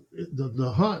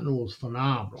the hunting was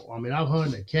phenomenal. I mean, I've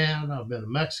hunted in Canada, I've been to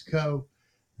Mexico.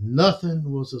 Nothing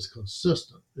was as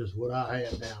consistent as what I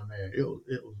had down there. It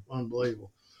was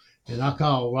unbelievable. And I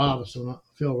called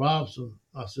Phil Robinson.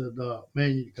 I said,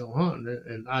 man, you can come hunting.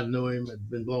 And I knew him, had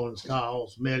been blowing his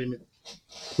calls, met him.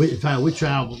 In fact, we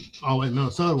traveled all the way to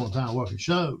Minnesota one time working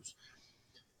shows.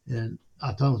 And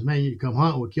I told him, man, you come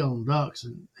hunting, we're killing ducks.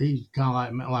 And he's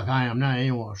kind of like I am now. He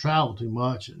didn't want to travel too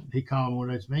much. And he called me one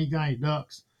day and said, man, you got any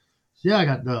ducks? I said, yeah, I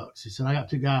got ducks. He said, I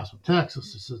got 2 guys from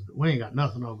Texas. He says, we ain't got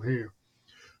nothing over here.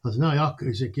 I said, no, y'all.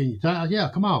 He said, can you tie? Yeah,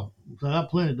 come on. So I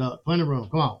got plenty of ducks, plenty of room.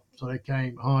 Come on. So they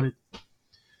came, hunted.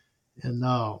 And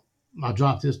I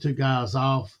dropped these 2 guys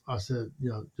off. I said,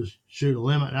 just shoot a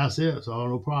limit. And that's it. So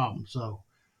no problem. So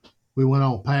we went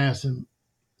on past him,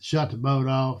 shut the boat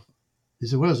off. He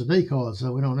said, where's the decoys? I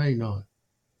said, we don't need none.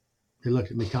 He looked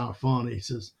at me kind of funny. He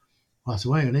says, well, I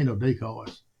said, we ain't gonna need no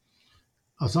decoys.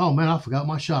 I said, oh man, I forgot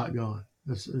my shotgun.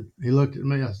 He looked at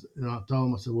me, and I told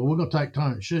him, I said, well, we're gonna take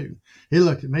turns shooting. He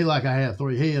looked at me like I had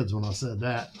 3 heads when I said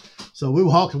that. So we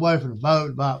walked away from the boat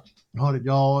about 100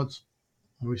 yards.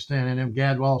 And we standing there, them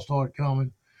gadwalls started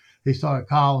coming. He started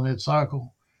calling, it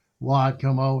circle. Wide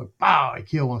come over, pow, he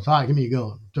killed one. So, all right, give me your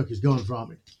gun. Took his gun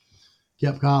from him.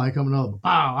 Kept calling, here come another,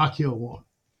 pow, I killed one.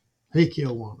 He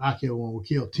killed one, I killed one. We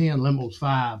killed 10, limit was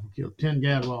 5. We killed 10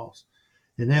 gadwalls.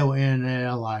 And they were in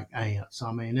there like ants.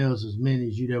 I mean, there was as many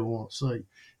as you'd ever want to see. It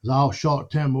was all short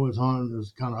timber. It was hunting. It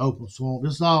was kind of open swamp.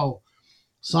 This is all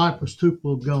cypress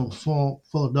tupelo gum swamp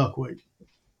full of duckweed.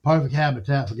 Perfect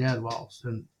habitat for gadwalls.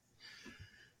 And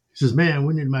he says, man,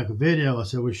 we need to make a video. I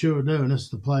said, we sure do, and this is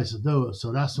the place to do it.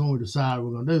 So that's when we decided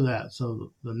we're going to do that.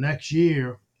 So the next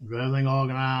year, we got everything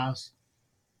organized.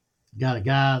 Got a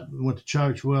guy, went to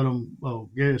church with him,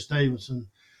 Gary Stevenson.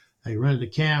 They rented the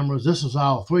cameras. This was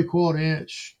all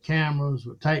 3/4-inch cameras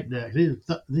with tape decks.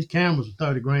 These cameras were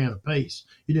 $30,000 a piece.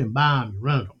 You didn't buy them, you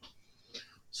rented them.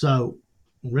 So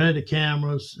we rented the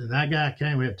cameras, and that guy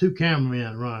came. We had 2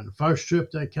 cameramen running. The first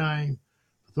trip they came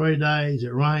for 3 days.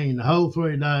 It rained the whole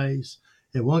 3 days.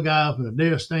 Had one guy up in a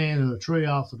deer stand in a tree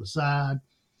off to the side.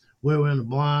 We were in the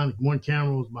blind. 1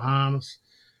 camera was behind us.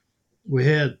 We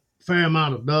had a fair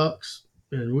amount of ducks,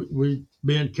 and we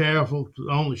being careful to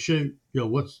only shoot,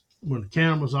 when the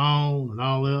camera's on and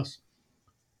all this.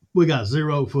 We got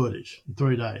 0 footage in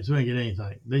 3 days. We didn't get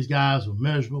anything. These guys were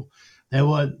miserable. They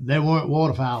weren't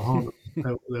waterfowl hunters.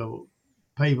 they were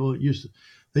people that used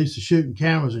to shooting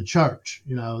cameras in church.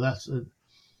 That's it.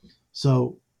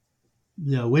 So,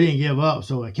 we didn't give up.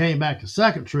 So when I came back the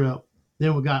second trip,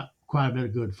 then we got quite a bit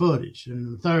of good footage. And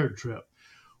in the third trip,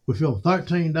 we filmed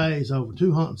 13 days over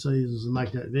 2 hunting seasons to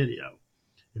make that video.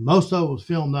 And most of it was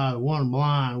filmed out of one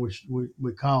blind, which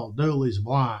we call Dooley's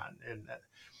blind.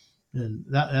 And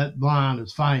that blind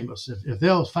is famous. If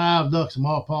there was 5 ducks in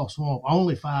Maurepas Swamp,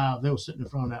 only 5, they were sitting in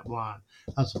front of that blind.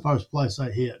 That's the first place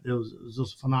they hit. It was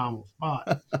just a phenomenal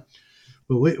spot.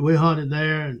 But we hunted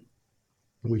there, and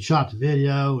we shot the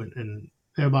video, and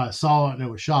everybody saw it, and they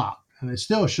were shocked. And they're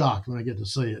still shocked when they get to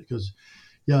see it, because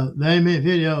they made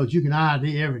videos, you can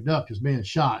ID every duck that's being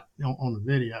shot on the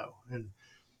video. And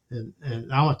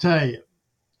I'm going to tell you,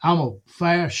 I'm a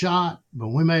fast shot, but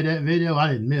when we made that video,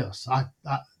 I didn't miss.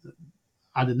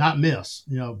 I did not miss.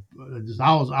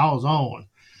 I was on.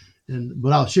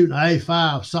 But I was shooting an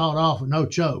A5 sawed off with no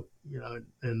choke,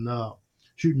 and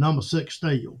shooting number 6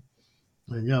 steel.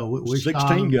 And we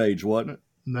 16 gauge, wasn't it?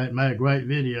 Made a great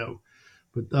video.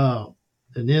 But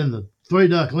and then the 3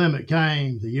 duck limit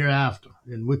came the year after,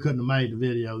 and we couldn't have made the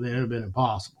video then. It would have been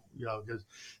impossible, because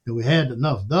we had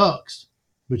enough ducks,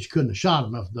 but you couldn't have shot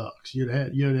enough ducks. You'd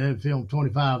have had to film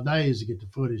 25 days to get the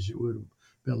footage you would have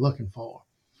been looking for.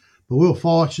 But we were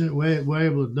fortunate. We were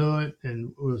able to do it,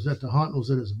 and the hunting was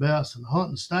at its best, and the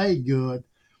hunting stayed good.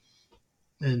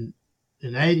 And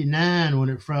in '89, when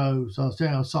it froze,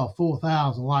 I saw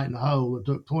 4,000 light in the hole. It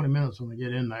took 20 minutes for them to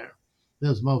get in there. This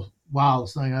was the most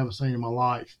wildest thing I've ever seen in my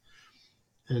life.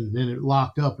 And then it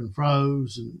locked up and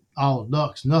froze, and all the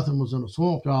ducks, nothing was in the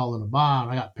swamp, they're all in the bayou.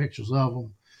 I got pictures of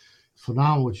them.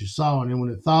 Phenomenal what you saw. And then when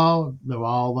it thawed, they were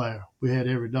all there. We had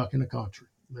every duck in the country.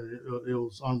 It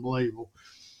was unbelievable.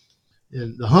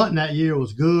 And the hunting that year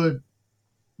was good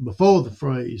before the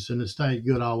freeze, and it stayed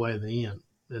good all the way to the end.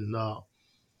 And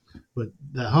but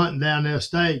the hunting down there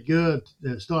stayed good,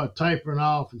 and it started tapering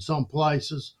off in some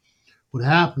places. What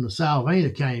happened, the Salvina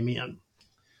came in.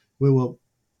 We were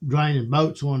draining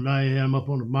boats one day, had them up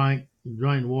on the bank,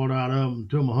 drained the water out of them.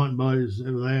 2 of my hunting buddies,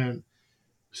 they were there and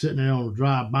sitting there on a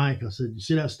dry bank. I said, "You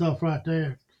see that stuff right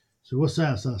there?" I said, "What's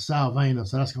that?" I said, "Salvina." I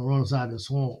said, "That's going to run us out of the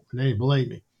swamp." And they didn't believe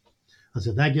me. I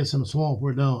said, "That gets in the swamp,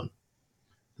 we're done."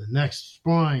 The next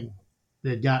spring,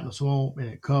 they'd got in the swamp, and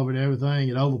it covered everything.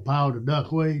 It overpowered the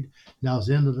duckweed. That was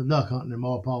the end of the duck hunting in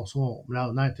Maupaw Swamp. And that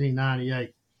was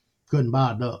 1998. Couldn't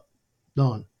buy a duck.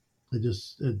 Done.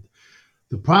 The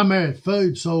primary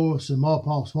food source in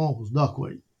Maupaw Swamp was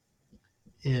duckweed.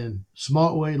 And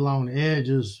smartweed along the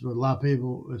edges, what a lot of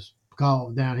people, it's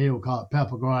called down here, we call it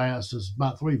peppergrass. There's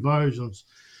about 3 versions,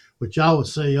 which y'all would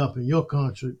see up in your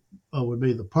country would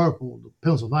be the purple, the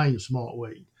Pennsylvania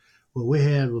smartweed. What we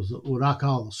had was what I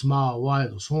call the small white,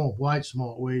 the swamp white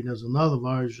smartweed. There's another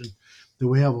version that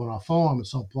we have on our farm in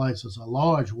some places, a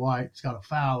large white. It's got a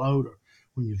foul odor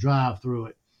when you drive through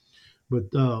it.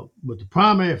 But the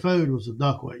primary food was the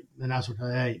duckweed, and that's what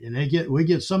they ate. And we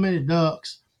get so many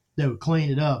ducks that would clean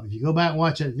it up. If you go back and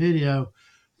watch that video,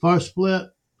 first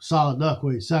split, solid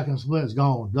duckweed. Second split, it's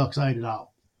gone. Ducks ate it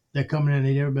all. They're coming in and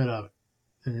eat every bit of it.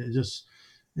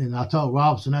 And I told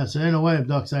Robinson, I said, "Ain't no way if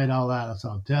ducks ate all that." I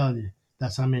said, "I'm telling you,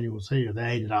 that's how many was here. They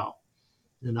ate it all."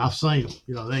 And I've seen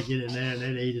them. They get in there and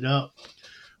they eat it up.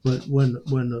 But when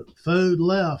the food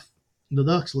left, the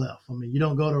ducks left. I mean, you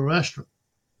don't go to a restaurant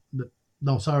that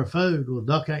don't serve food. Well, a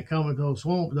duck ain't coming to a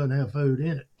swamp, doesn't have food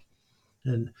in it.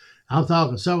 And I'm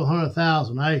talking several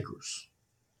 100,000 acres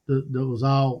that was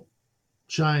all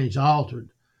changed,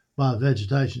 altered by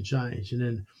vegetation change. And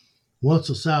then once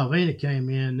the Salvina came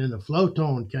in, then the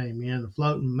floathorn came in, the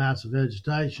floating mass of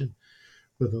vegetation,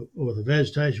 or the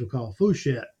vegetation we call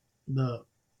fouchette. The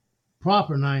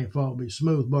proper name for it would be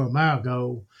smooth burr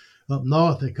marigold. Up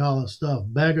north, they call it stuff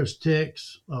beggar's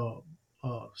ticks,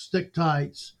 stick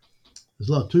tights. There's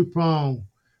a little 2-prong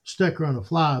sticker on the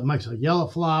flower. It makes a yellow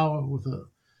flower with a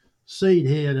seed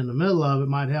head in the middle of it.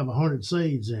 Might have 100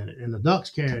 seeds in it, and the ducks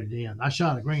carried it in. I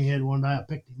shot a greenhead one day. I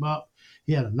picked him up.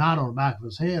 He had a knot on the back of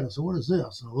his head. I said, "What is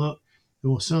this?" And I looked. It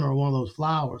was the center of one of those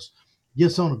flowers.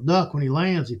 Gets on a duck when he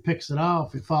lands. He picks it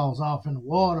off. It falls off in the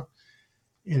water,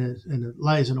 and it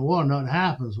lays in the water. Nothing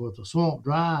happens. When the swamp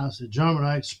dries, it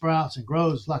germinates, sprouts, and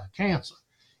grows like a cancer.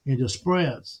 And it just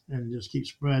spreads, and it just keeps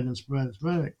spreading and spreading and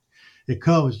spreading. It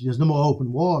covers. There's no more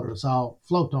open water. It's all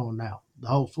floathorn now. The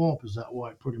whole swamp is that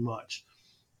way, pretty much.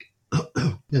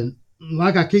 And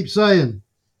like I keep saying,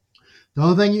 the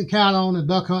only thing you count on in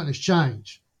duck hunting is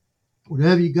change.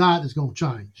 Whatever you got is going to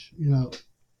change,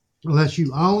 unless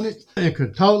you own it and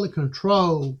can totally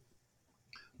control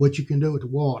what you can do with the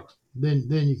water. Then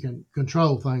you can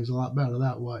control things a lot better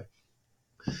that way.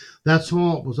 That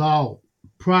swamp was all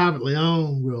privately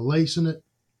owned. We were leasing it.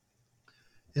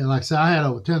 And like I said, I had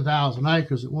over 10,000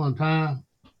 acres at one time.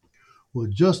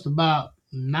 With just about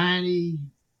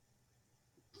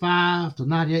 95 to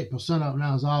 98% of it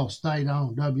now is all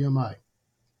state-owned WMA.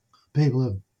 People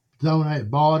have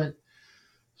donated, bought it,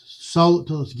 sold it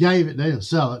to us, gave it. They didn't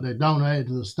sell it. They donated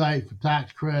to the state for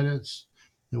tax credits.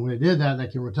 And when they did that, they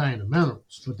can retain the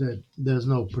minerals. But there's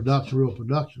no real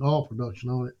production, oil production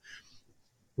on it.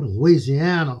 In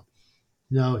Louisiana,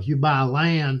 if you buy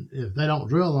land, if they don't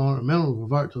drill on it, minerals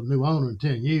revert to the new owner in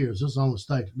 10 years. This is the only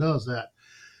state that does that.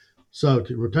 So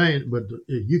to retain it, but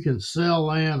if you can sell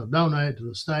land or donate to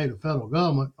the state or federal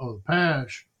government or the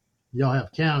parish, y'all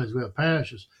have counties, we have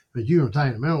parishes, but you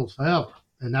retain the minerals forever.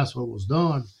 And that's what was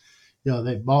done.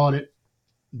 They bought it,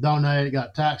 donated,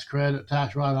 got tax credit,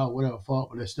 tax write-off, whatever for it,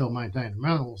 but they still maintain the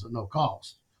minerals at no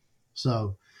cost.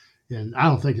 So, And I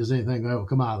don't think there's anything that ever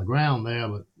come out of the ground there,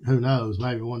 but who knows?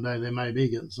 Maybe one day they may be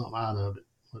getting something out of it.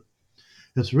 But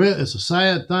it's a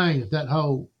sad thing that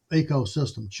whole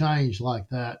ecosystem changed like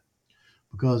that,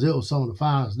 because it was some of the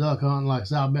finest duck hunting. Like I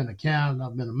said, I've been to Canada,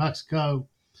 I've been to Mexico,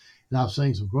 and I've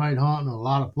seen some great hunting in a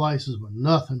lot of places, but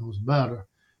nothing was better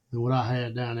than what I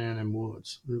had down there in them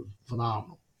woods. It was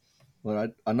phenomenal. Well,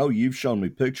 I know you've shown me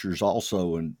pictures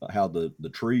also and how the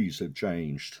trees have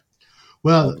changed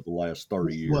over the last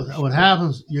 30 years. What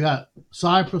happens, you got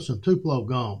cypress and tupelo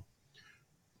gum.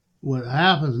 What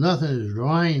happens, nothing is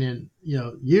draining.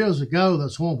 Years ago,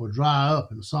 that swamp would dry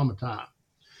up in the summertime.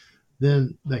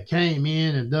 Then they came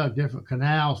in and dug different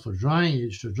canals for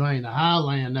drainage to drain the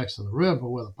highland next to the river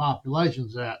where the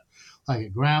population's at, like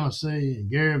at Gramercy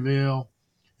and Garyville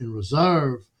and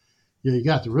Reserve. You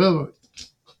got the river.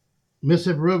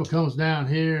 Mississippi River comes down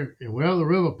here, and wherever the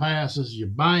river passes, your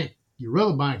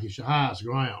river bank is your highest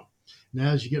ground.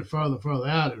 Now, as you get further and further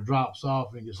out, it drops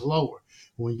off and gets lower.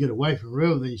 When you get away from the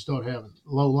river, then you start having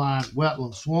low-lying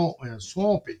wetland swamp and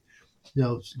swampy,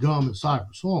 gum and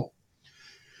cypress swamp.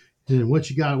 And once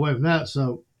you got away from that,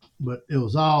 but it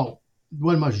wasn't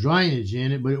much drainage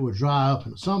in it, but it would dry up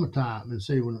in the summertime. And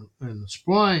see, in the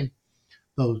spring,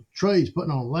 those trees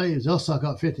putting on leaves, they'll suck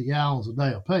up 50 gallons a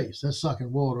day apiece. They're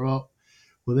sucking water up.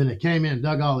 Well, then they came in and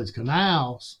dug all these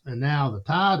canals, and now the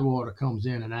tide water comes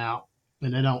in and out,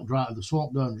 and the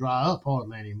swamp doesn't dry up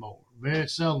hardly anymore. Very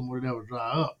seldom would it ever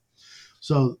dry up.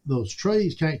 So those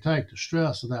trees can't take the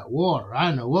stress of that water. I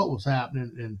didn't know what was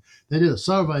happening, and they did a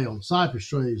survey on cypress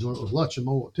trees when it was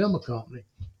Lutchermore Timber Company.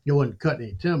 It wasn't cutting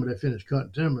any timber. They finished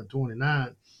cutting timber in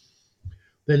 29.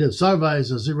 They did surveys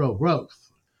of zero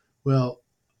growth. Well,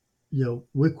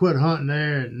 we quit hunting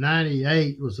there in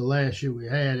 98 was the last year we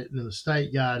had it, and then the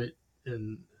state got it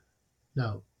in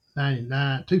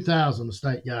 99, 2000 the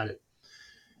state got it.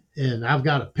 And I've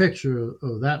got a picture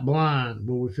of that blind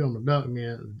where we filmed a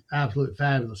document, absolutely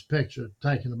fabulous picture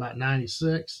taken about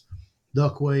 96.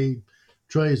 Duckweed,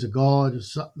 trees of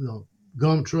gorgeous,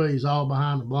 gum trees all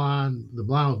behind the blind. The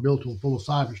blind was built on full of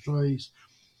cypress trees.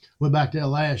 Went back there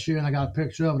last year and I got a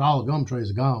picture of it. All the gum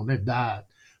trees are gone. They've died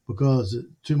because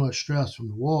too much stress from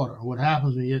the water. What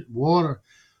happens when you get water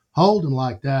holding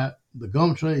like that, the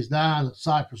gum trees die and the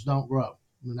cypress don't grow.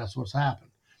 And that's what's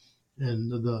happened.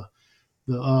 And the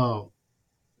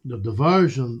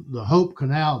diversion, the Hope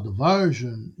Canal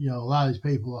diversion, a lot of these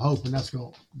people are hoping that's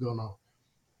gonna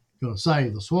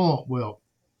save the swamp. Well,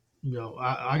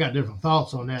 I got different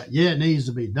thoughts on that. Yeah, it needs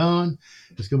to be done.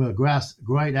 It's gonna be a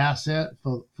great asset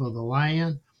for the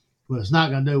land, but it's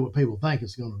not gonna do what people think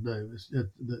it's gonna do.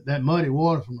 That muddy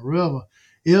water from the river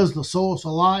is the source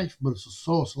of life, but it's a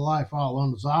source of life for all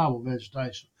undesirable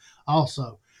vegetation.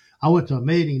 Also, I went to a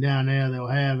meeting down there they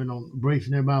were having on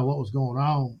briefing everybody what was going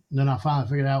on. And then I finally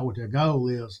figured out what their goal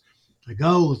is. The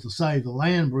goal is to save the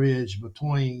land bridge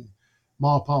between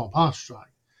Maupaw and Pontchartrain.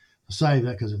 To save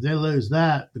that, because if they lose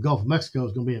that, the Gulf of Mexico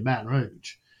is going to be in Baton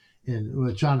Rouge. And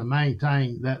we're trying to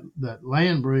maintain that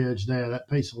land bridge there, that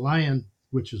piece of land,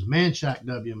 which is Manchac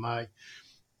WMA,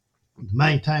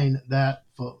 maintain that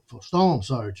for storm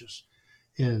surges.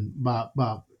 And by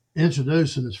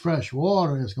introducing this fresh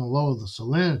water, it's going to lower the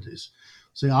salinities.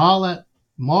 See, all that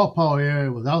Maupaw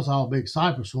area, that was all big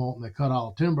cypress swamp, and they cut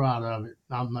all the timber out of it.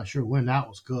 I'm not sure when that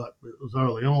was cut, but it was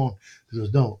early on because it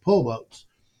was done with pull boats.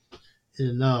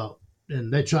 And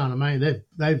they're trying to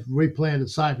they've replanted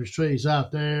cypress trees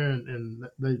out there, and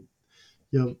they,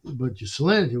 but your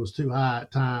salinity was too high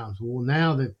at times. Well,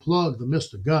 now they've plugged the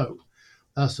Mr. Go.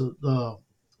 That's the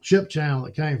ship channel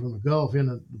that came from the Gulf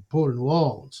into the port of New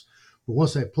Orleans. But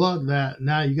once they plugged that,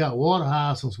 now you got water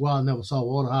hyacinths. Well, I never saw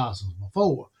water hyacinths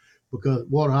before, because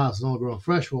water hyacinths only grow in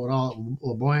freshwater. All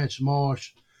LaBranche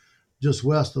Marsh, just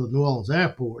west of the New Orleans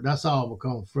airport, that's all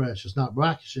become fresh. It's not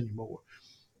brackish anymore.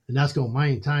 And that's going to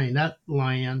maintain that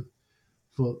land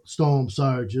for storm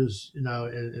surges,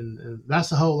 and that's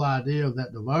the whole idea of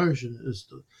that diversion, is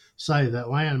to save that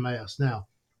land mass. Now,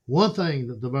 one thing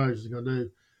that diversion is going to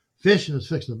do, fishing is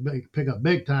fixing to pick up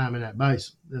big time in that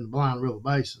basin, in the Blind River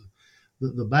Basin.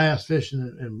 The bass fishing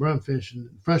and brim fishing,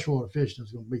 freshwater fishing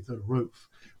is going to be through the roof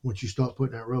once you start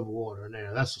putting that river water in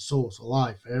there. That's the source of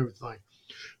life for everything.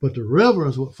 But the river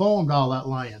is what formed all that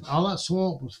land. All that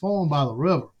swamp was formed by the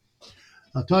river.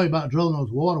 I'll tell you about drilling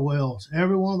those water wells.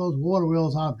 Every one of those water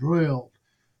wells I drilled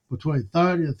between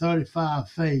 30 and 35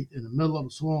 feet in the middle of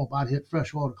the swamp, I'd hit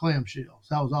freshwater clamshells.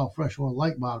 That was all freshwater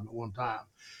lake bottom at one time.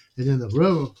 And then the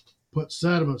river put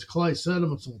sediments, clay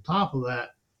sediments on top of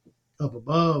that up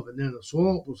above, and then the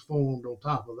swamp was formed on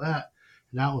top of that.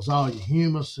 And that was all your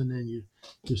humus, and then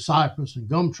your cypress and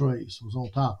gum trees was on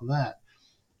top of that.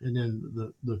 And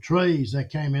then the trees that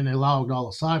came in, they logged all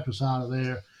the cypress out of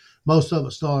there. Most of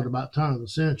it started about turn of the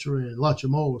century, and much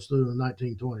more was through in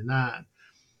 1929.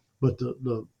 But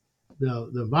the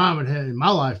environment in my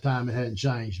lifetime, it hadn't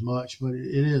changed much, but it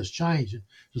is changing.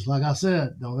 Just like I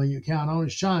said, the only thing you count on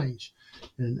is change.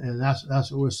 And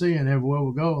that's what we're seeing everywhere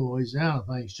we go in Louisiana,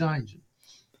 things changing.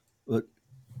 But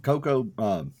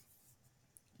Coco,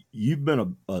 you've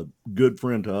been a good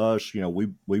friend to us.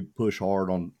 We push hard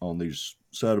on these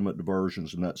sediment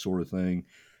diversions and that sort of thing.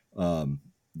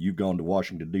 You've gone to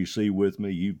Washington, D.C. with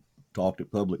me. You've talked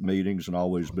at public meetings and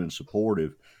always been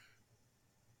supportive.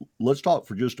 Let's talk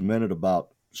for just a minute about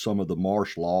some of the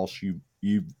marsh loss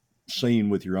you've seen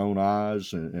with your own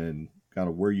eyes and kind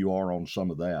of where you are on some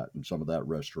of that and some of that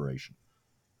restoration.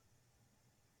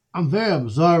 I'm very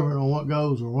observant on what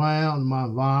goes around my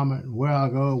environment and where I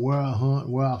go, where I hunt,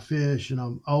 where I fish, and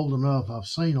I'm old enough. I've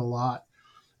seen a lot.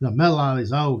 And I've met a lot of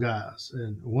these old guys.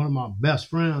 And one of my best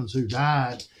friends who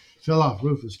died, fell off the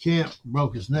roof of his camp,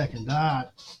 broke his neck and died.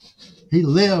 He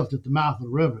lived at the mouth of the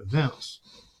river at Venice.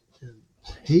 And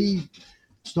he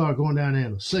started going down there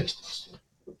in the 60s.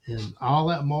 And all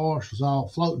that marsh was all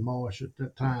floating marsh at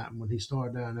that time when he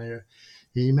started down there.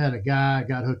 He met a guy,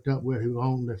 got hooked up with,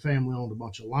 their family owned a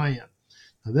bunch of land.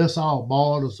 Now, this all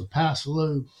borders the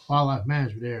Passaloo Wildlife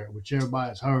Management Area, which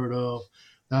everybody's heard of.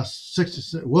 That's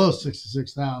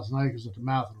 66,000 acres at the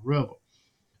mouth of the river.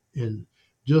 And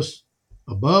just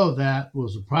above that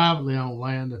was the privately owned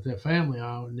land that their family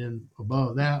owned. And then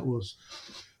above that was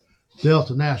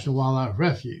Delta National Wildlife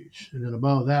Refuge. And then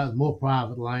above that is more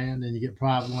private land, and you get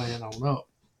private land on up.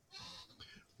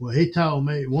 Well, he told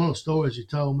me, one of the stories he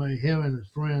told me, him and his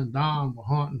friend Don were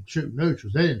hunting, shooting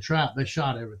neutrals. They didn't trap, they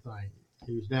shot everything.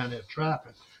 He was down there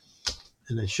trapping,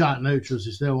 and they shot neutrals.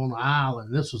 He's still on the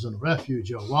island. This was in a refuge.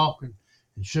 They were walking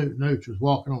and shooting neutrals,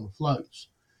 walking on the floats.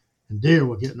 And deer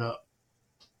were getting up,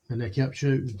 and they kept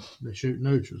shooting. They shoot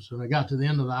neutrals. So they got to the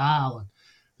end of the island.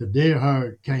 The deer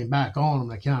herd came back on them.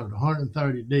 They counted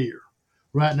 130 deer.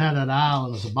 Right now, that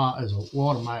island is a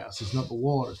water mass. It's nothing but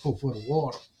water. It's 4 foot of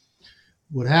water.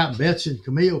 What happened, Betsy and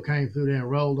Camille came through there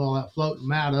and rolled all that floating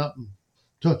mat up and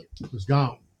took it. It was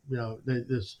gone.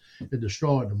 It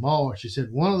destroyed the marsh. He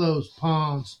said one of those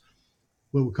ponds,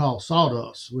 what we call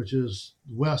sawdust, which is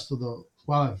west of the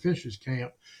Wildlife Fisheries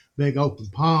Camp, big open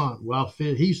pond. Well,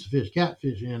 he used to fish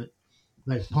catfish in it.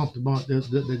 They pumped a bunch. They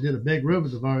did a big river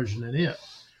diversion in it.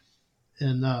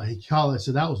 And he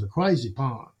said that was a crazy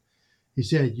pond. He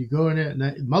said, you go in there,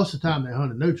 and most of the time they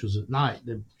hunted neutrals at night.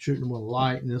 They're shooting them with a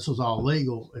light, and this was all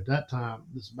legal at that time.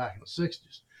 This is back in the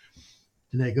 60s.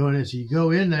 And they go in there, so you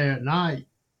go in there at night.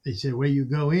 He said, where you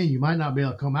go in, you might not be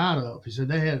able to come out of. He said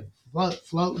they had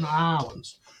floating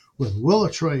islands with willow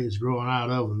trees growing out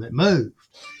of them that moved.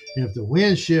 And if the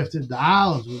wind shifted, the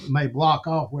islands may block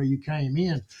off where you came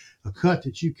in. A cut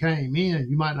that you came in,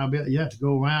 you might not be able, you have to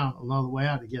go around another way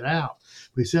out to get out.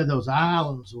 But he said those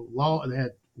islands, they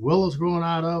had willows growing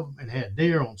out of them and had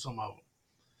deer on some of them.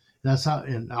 That's how,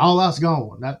 and all that's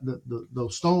gone.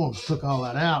 Those storms took all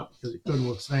that out because it couldn't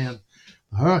withstand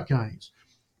the hurricanes.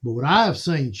 But what I have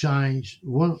seen change,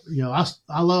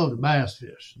 I love to bass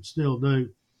fish and still do.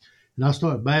 And I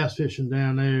started bass fishing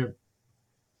down there.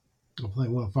 I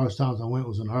think one of the first times I went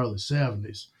was in the early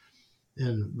 70s.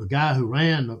 And the guy who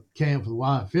ran the camp for the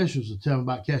wild fishers was telling me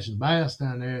about catching bass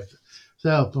down there. So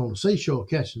up on the seashore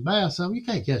catching bass. I mean, you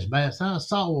can't catch bass down. It's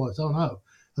salt water. Oh no,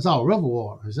 that's all river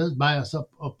water. It says bass up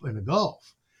in the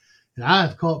Gulf. And I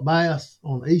have caught bass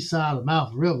on the east side of the mouth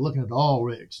of the river looking at the oil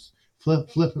rigs,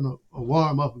 flipping a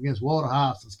worm up against water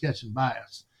hyacinths catching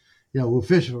bass. We're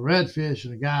fishing for redfish,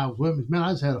 and the guy was with me. Man,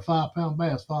 I just had a 5-pound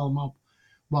bass follow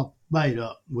my bait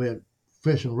up. We had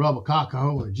fishing rubber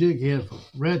cockahole and a jig head for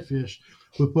redfish.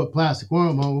 We put plastic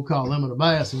worm on, we call lemon a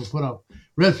bass, and we put our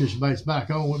redfish baits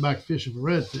back on, went back fishing for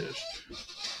redfish.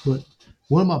 But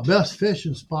one of my best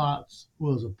fishing spots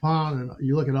was a pond, and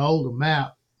you look at an older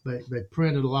map, they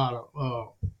printed a lot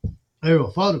of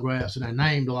aerial photographs, and they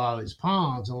named a lot of these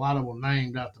ponds, and a lot of them were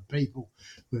named after people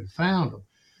who had found them.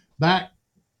 Back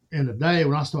in the day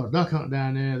when I started duck hunting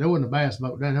down there wasn't a bass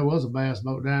boat down there. There was a bass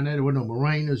boat down there. There were no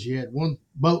marinas. You had one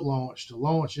boat launch to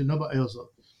launch, and it was an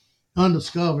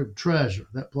undiscovered treasure,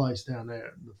 that place down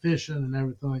there, the fishing and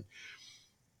everything.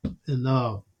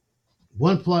 And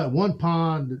one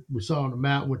pond that we saw on the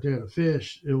mountain, went there to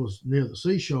fish. It was near the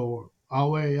seashore, all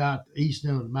the way out the east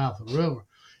end of the mouth of the river.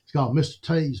 It's called Mr.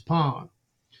 T's Pond.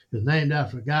 It's named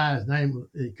after a guy.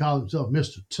 He called himself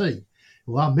Mr. T.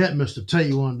 Well, I met Mr.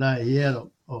 T one day. He had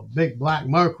a big black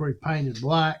Mercury painted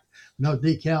black, no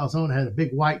decals on it, had a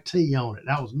big white T on it.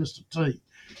 That was Mr. T.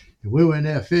 And we were in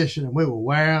there fishing, and we were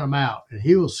wearing them out. And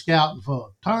he was scouting for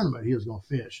a tournament he was going to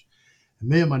fish. And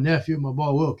me and my nephew and my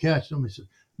boy, we were catching them. He said,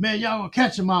 man, y'all going to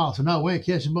catch them all. So, no, we ain't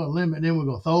catching but a limit, and then we're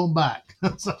going to throw them back.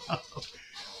 So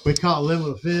we caught a limit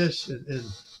of fish, and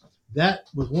that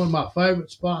was one of my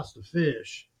favorite spots to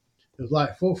fish. It was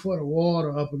like 4 foot of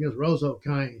water up against rose oak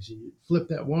canes. You flip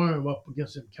that worm up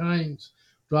against them canes,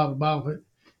 drop the bottom of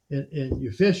it, and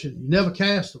you're fishing. You never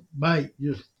cast a bait,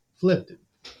 you just flipped it.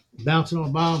 Bouncing on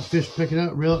the bottom, fish pick it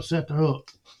up, reel it, set the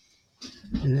hook.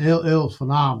 And it was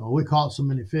phenomenal. We caught so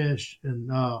many fish. And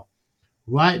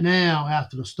right now,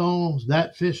 after the storms,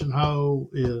 that fishing hole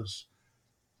is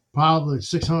probably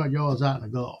 600 yards out in the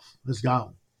Gulf. It's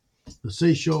gone. The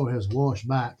seashore has washed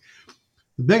back.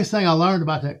 The biggest thing I learned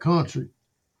about that country,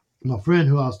 my friend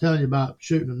who I was telling you about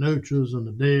shooting the nutria and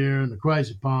the deer and the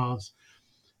crazy ponds,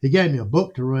 he gave me a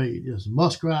book to read. It's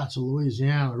Muskrats of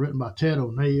Louisiana, written by Ted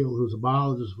O'Neill, who's a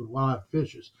biologist with wildlife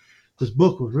fishers. This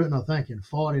book was written, I think, in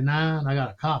 49. I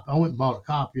got a copy. I went and bought a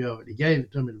copy of it. He gave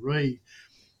it to me to read.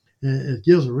 And it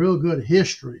gives a real good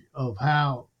history of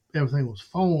how everything was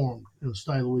formed in the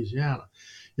state of Louisiana.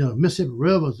 You know, Mississippi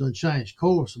River's done changed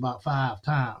course about 5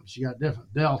 times. You got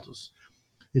different deltas.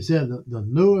 He said that the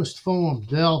newest formed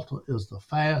delta is the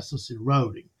fastest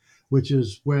eroding, which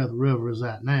is where the river is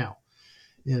at now.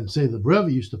 And see, the river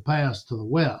used to pass to the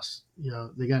west. You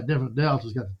know, they got different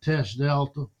deltas. Got the Tesh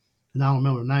Delta, and I don't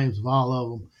remember the names of all of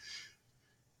them.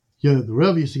 You know, the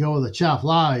river used to go where the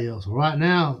Chafly is. Right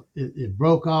now, it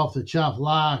broke off the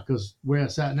Chafly because where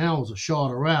it's at now was a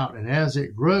shorter route. And as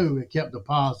it grew, it kept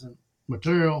depositing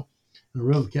material. The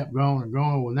river kept growing and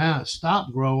growing. Well, now it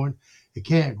stopped growing. It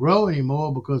can't grow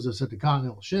anymore because it's at the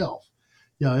continental shelf.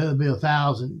 You know, it'll be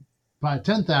 1,000, probably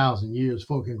 10,000 years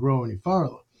before it can grow any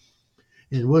further.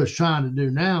 And what it's trying to do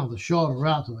now, the shorter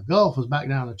route to the Gulf is back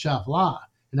down to Chafly,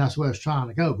 and that's where it's trying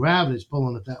to go. Gravity's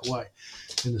pulling it that way.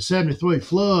 In the 73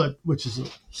 flood, which is the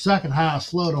second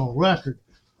highest flood on record,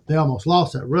 they almost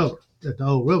lost that river at the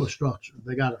old river structure.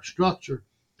 They got a structure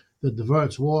that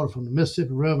diverts water from the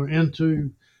Mississippi River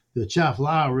into the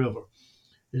Chafly River.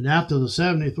 And after the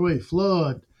 73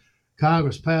 flood,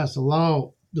 Congress passed a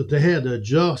law that they had to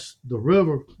adjust the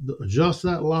river, adjust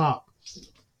that lock.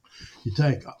 You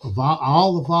take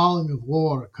all the volume of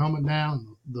water coming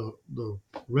down the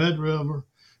Red River,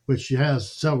 which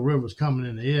has several rivers coming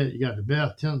into it. You got the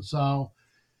Beth Tensas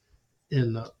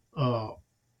and the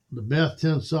Beth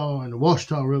Tensas and the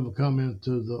Washita River come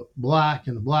into the Black,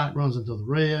 and the Black runs into the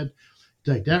Red.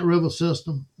 You take that river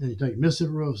system, and you take the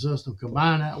Mississippi River system,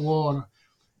 combine that water,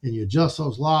 and you adjust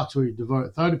those locks where you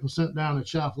divert 30% down the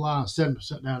Chafly and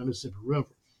 70% down the Mississippi River.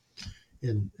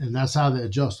 And that's how they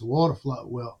adjust the water flow.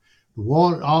 Well, the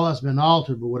water, all that's been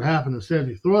altered, but what happened in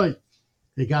 73,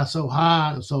 it got so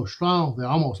high and so strong, they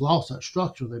almost lost that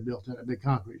structure they built, that big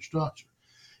concrete structure.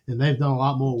 And they've done a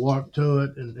lot more work to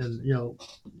it. And you know,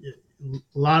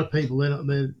 a lot of people,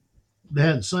 they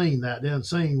hadn't seen that. They hadn't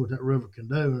seen what that river can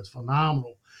do. It's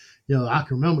phenomenal. You know, I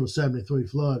can remember the 73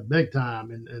 flood big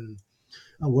time. And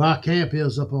where our camp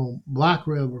is up on Black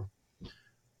River,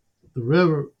 the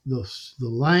river, the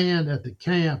land at the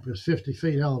camp is 50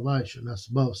 feet elevation. That's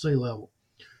above sea level.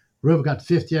 The river got to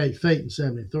 58 feet in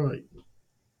 73.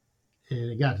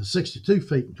 And it got to 62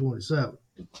 feet in 27.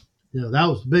 You know, that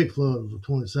was the big flood. It was a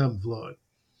 27 flood.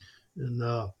 And,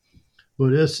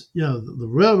 but it's, you know, the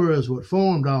river is what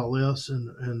formed all this.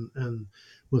 And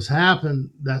what's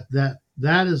happened,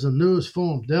 that is the newest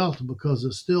form of delta because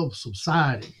it's still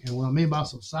subsiding. And what I mean by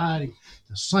subsiding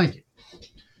is sinking.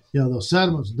 You know, those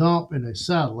sediments dump and they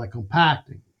settle, like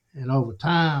compacting. And over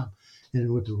time,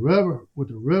 and with the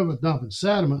river dumping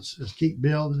sediments, it's keep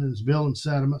building and it's building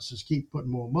sediments, it's keep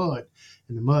putting more mud,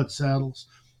 and the mud settles.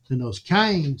 And those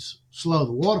canes slow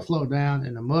the water flow down,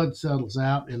 and the mud settles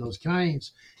out in those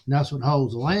canes, and that's what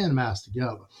holds the landmass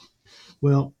together.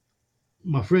 Well,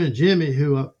 my friend Jimmy,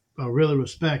 who I really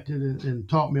respected and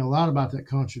taught me a lot about that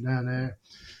country down there,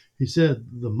 he said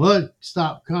the mud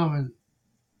stopped coming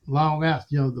long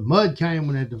after, you know, the mud came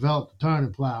when they developed the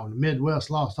turning plow. When the Midwest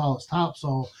lost all its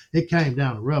topsoil, it came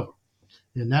down the river.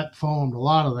 And that formed a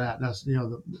lot of that. That's, you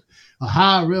know, a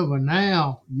high river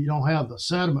now, you don't have the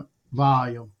sediment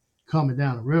volume coming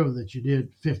down the river that you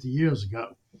did 50 years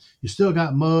ago. You still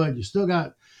got mud, you still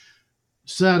got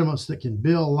sediments that can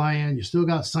build land, you still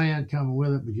got sand coming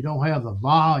with it, but you don't have the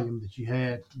volume that you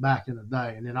had back in the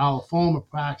day. And then all the farming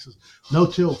practices,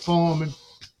 no-till farming,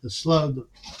 to slow the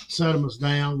sediments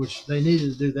down, which they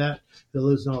needed to do that. They're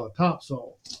losing all the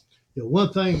topsoil. You know,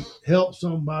 one thing helps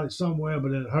somebody somewhere,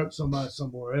 but it hurts somebody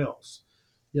somewhere else.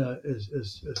 You know,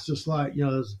 it's just like, you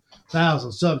know, there's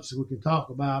 1,000 subjects we can talk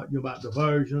about, you know, about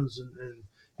diversions and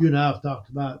you and I have talked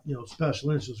about,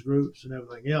 special interest groups and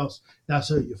everything else. That's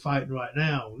who you're fighting right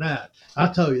now on that.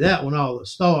 I told you that when all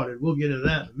this started. We'll get into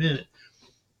that in a minute.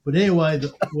 But anyway,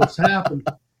 what's happened,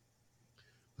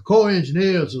 the Corps of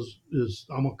Engineers is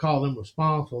I'm going to call them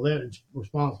responsible. They're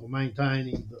responsible for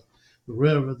maintaining the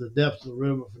river, the depth of the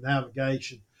river for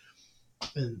navigation.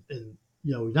 And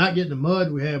we're not getting the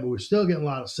mud we have, but we're still getting a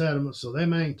lot of sediment. So they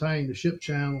maintain the ship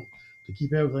channel to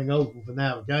keep everything open for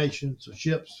navigation, so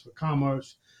ships for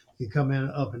commerce can come in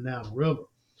up and down the river.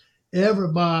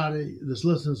 Everybody that's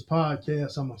listening to this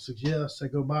podcast, I'm going to suggest they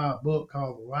go buy a book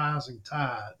called The Rising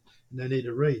Tide, and they need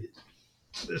to read it.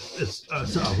 It's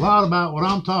a lot about what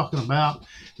I'm talking about.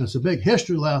 It's a big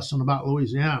history lesson about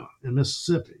Louisiana and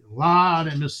Mississippi, a lot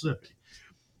in Mississippi.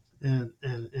 And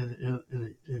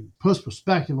puts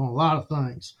perspective on a lot of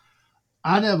things.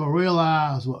 I never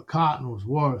realized what cotton was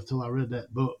worth till I read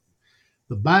that book.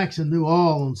 The banks in New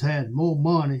Orleans had more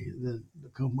money than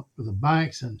the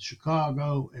banks in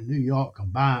Chicago and New York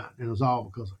combined, and it was all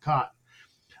because of cotton.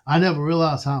 I never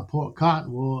realized how important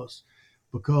cotton was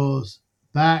because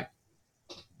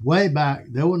way back,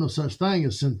 there wasn't no such thing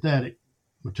as synthetic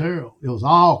material. It was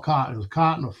all cotton. It was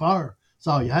cotton or fur. That's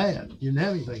all you had. You didn't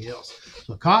have anything else.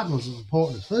 So cotton was as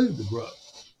important as food to grow.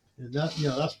 And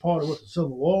that's part of what the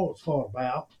Civil War was fought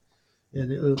about. And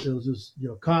it was just,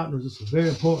 cotton was just a very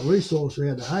important resource we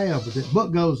had to have. But the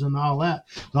book goes into all that.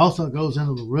 It also goes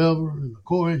into the river and the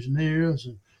Corps of Engineers.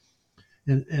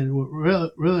 And what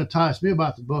really enticed me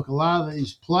about the book, a lot of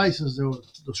these places that were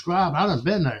described, I done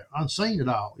been there, I've seen it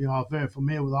all. I'm very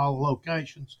familiar with all the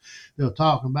locations they were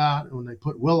talking about. When they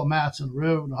put willow mats in the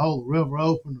river to hold the river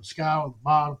open, the sky at the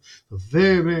bottom. It's a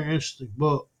very, very interesting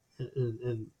book,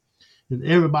 and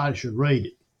everybody should read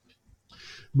it.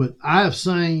 But I have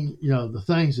seen, the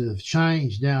things that have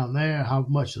changed down there, how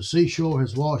much the seashore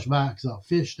has washed back because I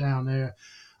fished down there.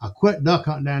 I quit duck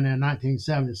hunting down there in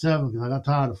 1977 because I got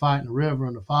tired of fighting the river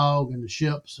and the fog and the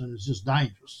ships, and it's just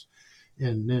dangerous.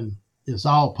 And then it's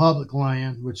all public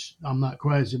land, which I'm not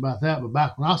crazy about that. But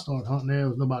back when I started hunting there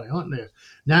was nobody hunting there.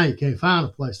 Now you can't find a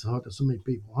place to hunt. There's so many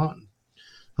people hunting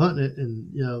it.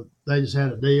 And, they just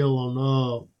had a deal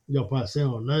on, you'll probably see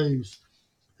on the news.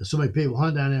 There's so many people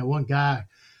hunting down there. One guy,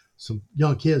 some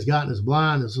young kids got in his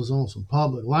blind. This was on some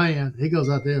public land. He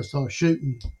goes out there and starts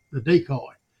shooting the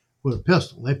decoy with a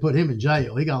pistol. They put him in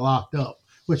jail. He got locked up,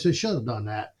 which they should have done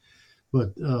that.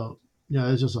 But,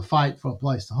 it's just a fight for a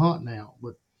place to hunt now.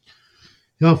 But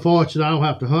unfortunately, I don't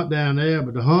have to hunt down there.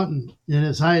 But the hunting in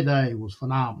its heyday was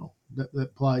phenomenal.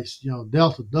 That place,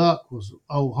 Delta Duck was an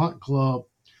old hunting club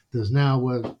that's now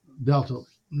where Delta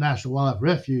National Wildlife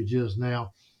Refuge is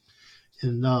now.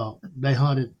 And they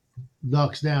hunted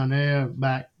ducks down there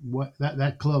back.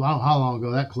 That club, I don't know how long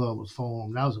ago that club was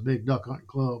formed. That was a big duck hunting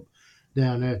club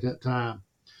down there at that time.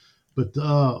 But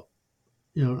all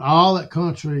that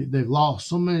country, they've lost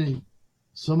so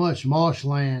much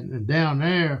marshland, and down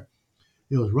there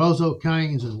it was roseau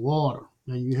canes and water,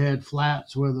 and you had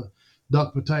flats where the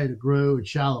duck potato grew and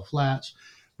shallow flats.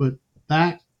 But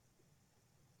back,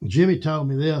 Jimmy told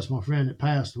me this, my friend that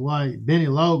passed away. Benny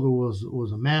Loger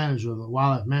was a manager of the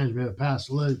wildlife management at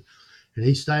Passaloo, and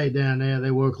he stayed down there.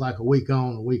 They worked like a week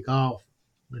on, a week off,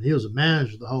 and he was a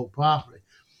manager of the whole property.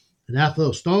 And after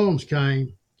those storms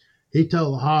came, he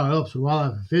told the higher ups of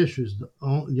wildlife and fisheries, they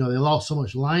lost so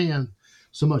much land,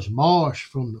 so much marsh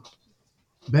from the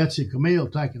Betsy Camille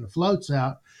taking the floats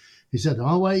out. He said, the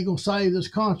only way you're going to save this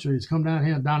country is come down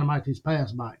here and dynamite these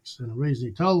pass banks. And the reason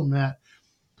he told them that,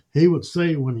 he would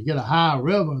see when you get a high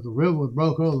river, the river would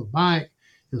break over the bank,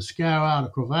 it would scour out a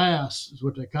crevasse, is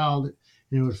what they called it,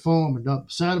 and it would form and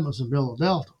dump sediments and build a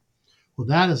delta. Well,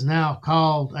 that is now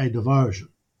called a diversion.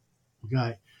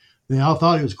 Okay. They all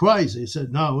thought he was crazy. He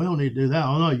said, no, we don't need to do that.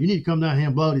 Oh, no, you need to come down here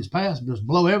and blow these passes. Just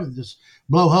blow everything, just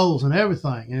blow holes in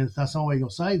everything. And that's the only way you're going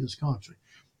to save this country.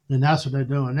 And that's what they're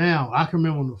doing now. I can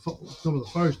remember when some of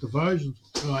the first diversions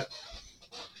were cut.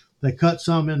 They cut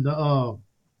some into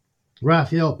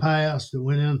Raphael Pass that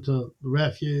went into the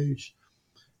refuge.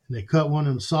 And they cut one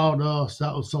in the Sawdust.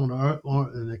 That was some of the earth.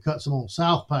 And they cut some on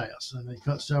South Pass. And they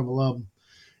cut several of them.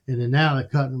 And then now they're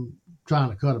trying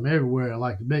to cut them everywhere.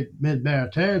 Like the big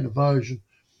mid-Barataria diversion,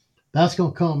 that's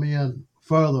going to come in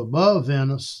further above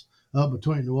Venice, up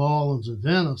between New Orleans and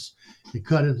Venice, and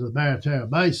cut into the Barataria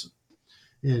Basin.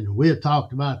 And we had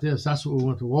talked about this. That's what we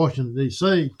went to Washington,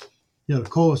 D.C. The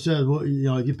Corps said, well,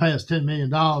 if you pay us $10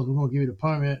 million, we're going to give you the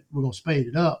permit. We're going to speed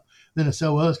it up. Then they said,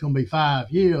 well, it's going to be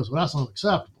 5 years. Well, that's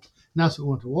unacceptable. And that's what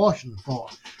we went to Washington for.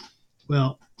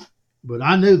 Well, but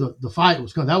I knew the fight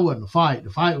was coming. That wasn't a fight.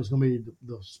 The fight was going to be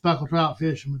the speckled trout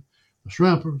fishermen, the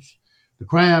shrimpers, the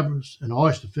crabbers, and the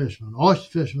oyster fishermen. The oyster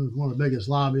fishermen is one of the biggest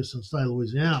lobbyists in the state of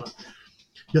Louisiana.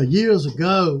 Years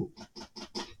ago,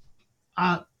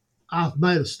 I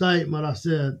made a statement. I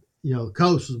said, the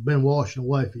coast has been washing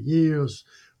away for years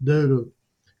due to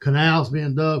canals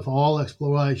being dug for oil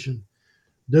exploration,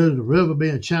 due to the river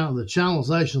being channeled. The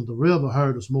channelization of the river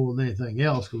hurt us more than anything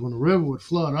else, because when the river would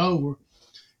flood over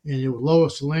and it would lower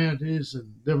salinities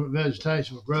and different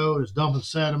vegetation would grow, it's dumping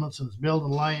sediments and it's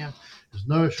building land, it's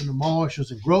nourishing the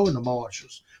marshes and growing the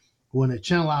marshes. When they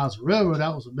channelized the river,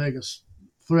 that was the biggest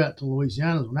threat to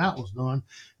Louisiana when that was done.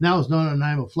 And that was done in the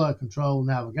name of flood control and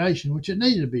navigation, which it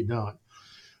needed to be done.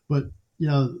 But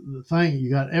the thing,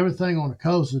 you got everything on the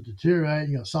coast is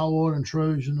deteriorating. You got saltwater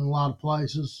intrusion in a lot of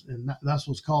places, and that's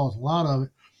what's caused a lot of it.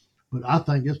 But I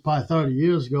think it's probably 30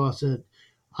 years ago, I said,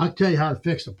 I'll tell you how to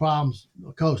fix the problems on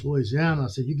the coast of Louisiana. I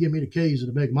said, you give me the keys to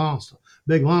the big monster.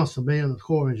 Big monster being the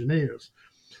Corps of Engineers.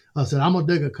 I said, I'm going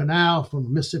to dig a canal from the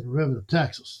Mississippi River to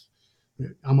Texas.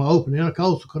 I'm going to open the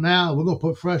intercoastal canal. We're going to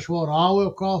put fresh water all the way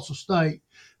across the state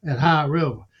at High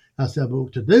River. I said,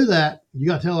 but to do that, you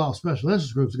got to tell all special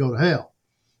interest groups to go to hell,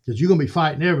 because you're going to be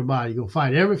fighting everybody. You're going to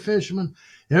fight every fisherman,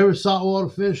 every saltwater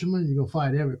fisherman. You're going to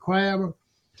fight every crabber.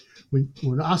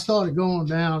 When I started going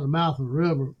down the mouth of the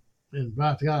river and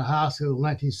right after I got out of high school in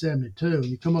 1972, and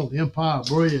you come over the Empire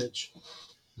Bridge,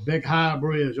 the big high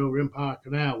bridge over Empire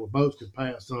Canal where boats could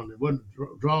pass under. It wasn't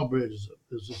a drawbridge.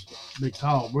 It was just a big,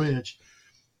 tall bridge.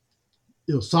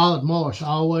 It was solid marsh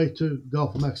all the way to the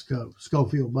Gulf of Mexico,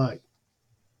 Schofield Bay.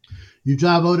 You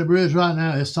drive over the bridge right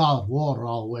now, it's solid water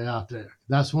all the way out there.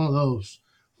 That's one of those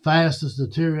fastest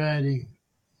deteriorating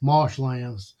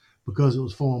marshlands because it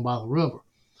was formed by the river.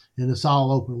 And it's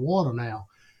all open water now.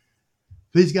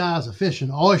 These guys are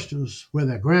fishing oysters where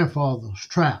their grandfather was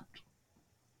trapped.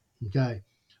 Okay.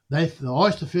 The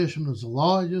oyster fisherman is the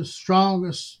largest,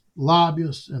 strongest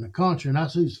lobbyist in the country, and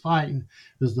that's who's fighting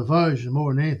this diversion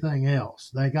more than anything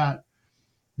else. They got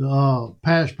the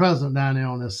parish president down there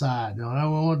on this side. No, they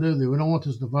don't want to do that. We don't want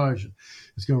this diversion.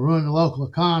 It's going to ruin the local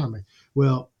economy.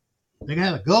 Well, they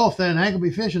got a Gulf there, and they ain't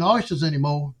going to be fishing oysters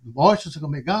anymore. The oysters are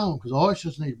going to be gone because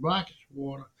oysters need brackish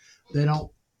water. They don't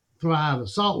thrive in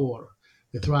salt water.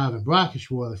 They thrive in brackish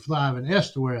water. They thrive in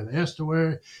estuary. The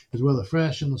estuary is where the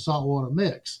fresh and the salt water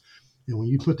mix. And when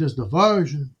you put this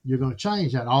diversion, you're going to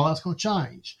change that. All that's going to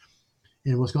change.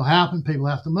 And what's going to happen, people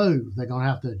have to move. They're going to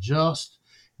have to adjust.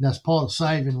 And that's part of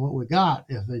saving what we got.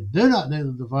 If they do not do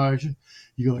the diversion,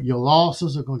 your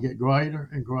losses are going to get greater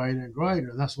and greater and greater.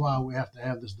 And that's why we have to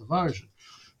have this diversion.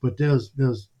 But this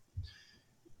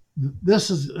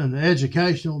is an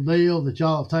educational deal that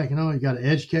y'all have taken on. You got to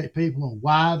educate people on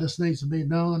why this needs to be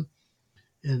done.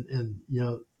 And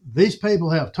these people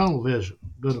have tunnel vision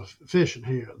that are fishing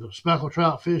here. The speckled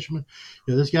trout fishermen,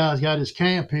 this guy's got his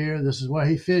camp here. This is where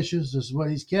he fishes. This is what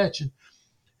he's catching.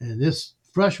 And this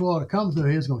freshwater comes through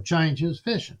here is going to change his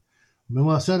fishing. Remember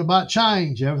what I said about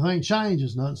change? Everything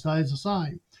changes. Nothing stays the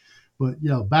same. But,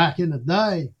 back in the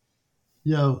day,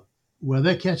 where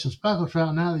they're catching speckled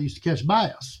trout now, they used to catch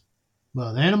bass.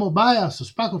 Well, the animal bass are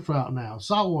speckled trout now,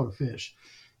 saltwater fish.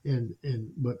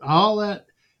 But all that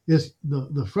is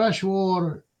the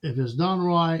freshwater, if it's done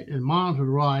right and monitored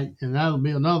right, and that'll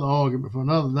be another argument for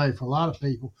another day for a lot of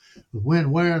people,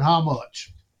 when, where, and how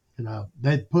much.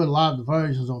 They put a lot of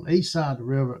diversions on the east side of the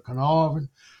river at Carnarvon,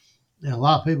 and a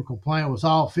lot of people complain, well, it's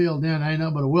all filled in, ain't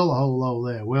nothing but a willow hole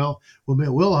over there. Well, would be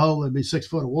a willow hole, there'd be 6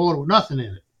 foot of water with nothing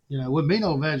in it. It wouldn't be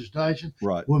no vegetation.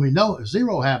 Right. Wouldn't be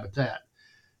zero habitat.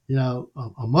 A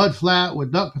mud flat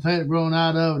with duck potato growing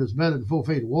out of it is better than 4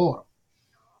 feet of water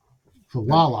for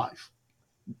wildlife.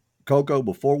 Coco,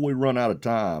 before we run out of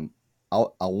time, I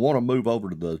want to move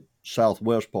over to the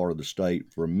southwest part of the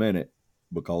state for a minute,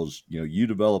 because you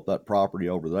developed that property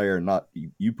over there, and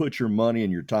you put your money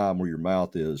and your time where your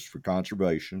mouth is for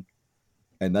conservation,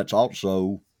 and that's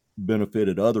also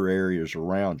benefited other areas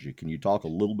around you. Can you talk a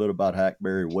little bit about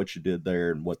Hackberry, what you did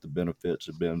there, and what the benefits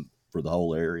have been for the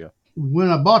whole area? When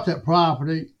I bought that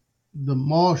property, the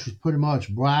marsh was pretty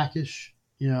much brackish.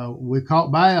 We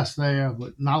caught bass there,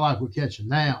 but not like we're catching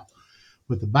now.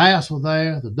 But the bass were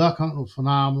there. The duck hunting was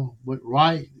phenomenal. But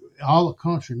all the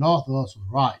country north of us was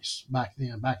rice back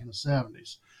then, back in the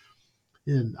 70s.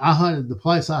 And I hunted the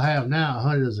place I have now. I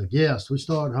hunted as a guest. We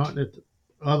started hunting at the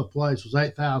other place was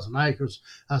 8,000 acres.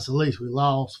 That's the least we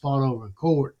lost, fought over in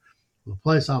court. The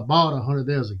place I bought, I hunted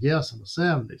there as a guest in the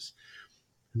 70s.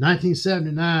 In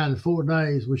 1979, in 4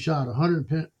 days, we shot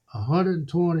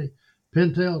 120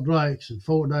 pintail drakes in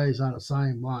 4 days out of the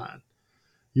same blind.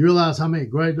 You realize how many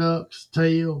gray ducks,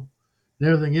 teal, and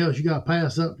everything else you got to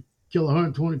pass up kill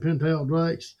 120 pintail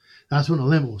drakes. That's when the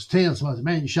limit was 10. Somebody said,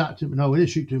 man, you shot too many. No, we didn't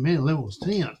shoot too many. The limit was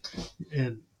 10.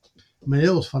 And I mean,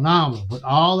 it was phenomenal. But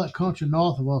all that country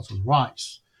north of us was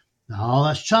rice. Now, all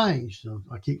that's changed. So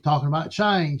I keep talking about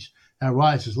change. That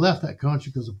rice has left that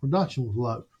country because the production was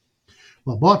low.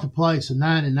 Well, I bought the place in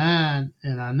 99,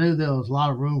 and I knew there was a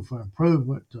lot of room for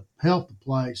improvement to help the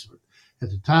place. But at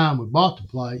the time we bought the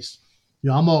place,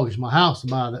 I mortgaged my house to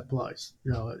buy that place.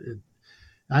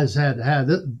 I just had to have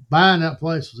it. Buying that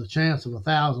place was a chance of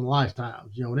 1,000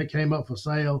 lifetimes. When it came up for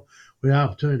sale, we had an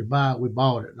opportunity to buy it. We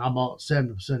bought it, and I bought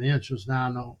 70% interest.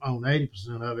 Now I own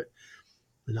 80% of it,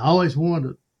 and I always wanted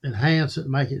to enhance it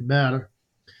and make it better.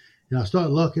 I started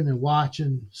looking and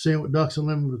watching, seeing what Ducks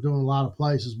Unlimited was doing in a lot of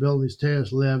places, building these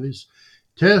terrace levees.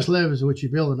 Terrace levees, which you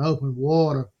build in open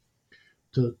water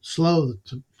to slow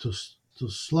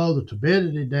the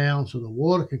turbidity down, so the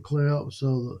water can clear up,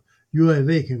 so the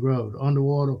UAV can grow, the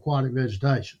underwater aquatic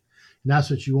vegetation. And that's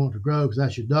what you want to grow because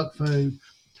that's your duck food.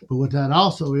 But what that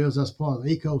also is, that's part of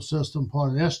the ecosystem, part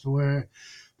of the estuary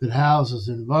that houses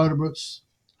invertebrates,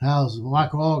 houses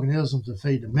microorganisms that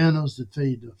feed the minnows, that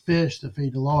feed the fish, that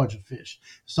feed the larger fish.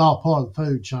 It's all part of the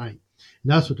food chain. And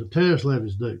that's what the terrace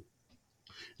levees do.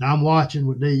 Now I'm watching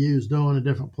what DU's doing in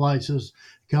different places,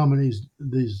 coming these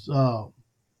trying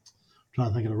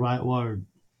to think of the right word,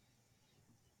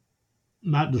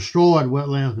 not destroyed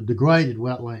wetlands, but degraded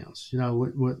wetlands.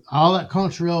 With all that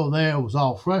country over there was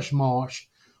all fresh marsh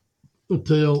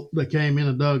until they came in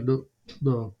and dug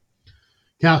the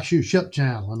Calcasieu Ship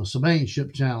Channel and the Sabine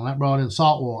Ship Channel. That brought in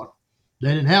salt water. They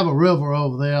didn't have a river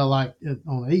over there like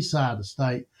on the east side of the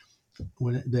state.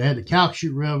 When they had the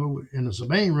Calcasieu River and the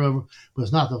Sabine River, but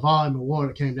it's not the volume of water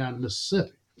that came down to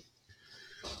Mississippi.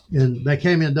 And they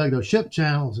came in and dug those ship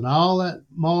channels, and all that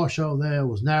marsh over there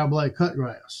was narrow blade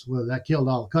cutgrass. Well, that killed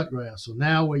all the cutgrass. So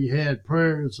now where you had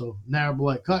prairies of narrow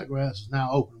blade cutgrass is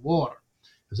now open water.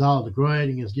 It's all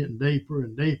degrading. It's getting deeper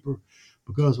and deeper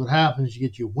because what happens is you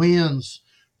get your winds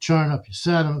churn up your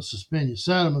sediments, suspend your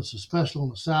sediments, especially on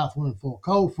the south wind for a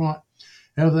cold front.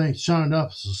 Everything's churned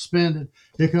up, suspended.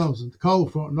 Here comes the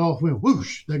cold front, north wind,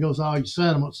 whoosh, there goes all your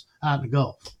sediments out in the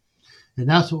Gulf. And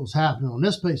that's what was happening on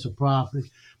this piece of property.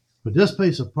 But this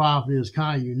piece of property is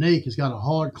kind of unique. It's got a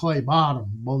hard clay bottom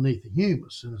beneath the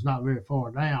humus, and it's not very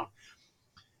far down.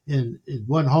 And it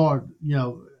wasn't hard.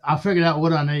 I figured out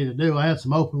what I needed to do. I had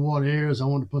some open water areas. I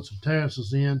wanted to put some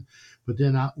terraces in. But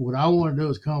then what I wanted to do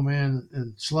is come in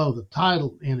and slow the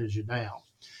tidal energy down.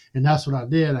 And that's what I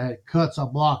did. I had cuts I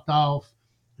blocked off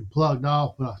and plugged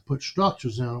off, but I put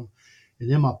structures in them.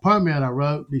 And in my permit, I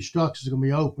wrote these structures are going to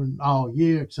be open all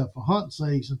year except for hunting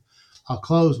season. I'll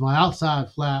close my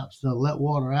outside flaps to let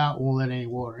water out, won't let any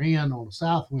water in on the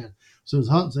south wind. So as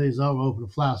hunting season's over, open the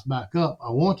flaps back up.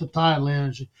 I want the tidal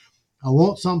energy. I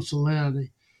want some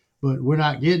salinity, but we're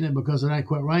not getting it because it ain't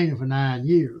quit raining for 9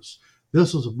 years.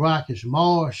 This was a brackish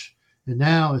marsh, and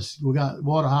now we got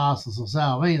water hyacinths and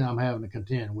salvina I'm having to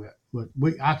contend with. But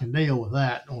I can deal with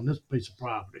that on this piece of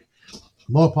property.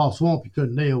 Morepaw Swamp, you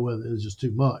couldn't deal with it. It's just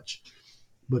too much.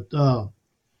 But the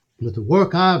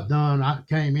work I've done, I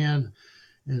came in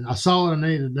and I saw what I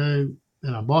needed to do,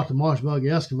 and I bought the marsh buggy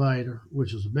excavator,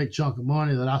 which was a big chunk of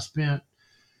money that I spent.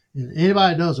 And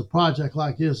anybody that does a project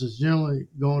like this is generally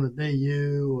going to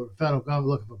DU or the federal government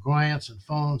looking for grants and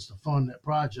funds to fund that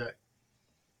project.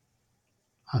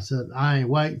 I said, I ain't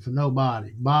waiting for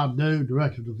nobody. Bob Dew,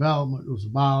 Director of Development, was a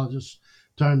biologist,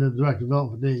 turned into Director of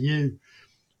Development for DU.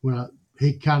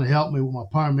 He kind of helped me with my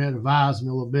permit, advised me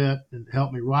a little bit, and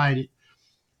helped me write it.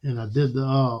 And I did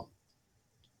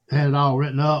had it all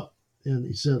written up. And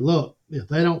he said, look, if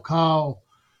they don't call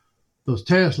those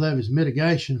terrace levees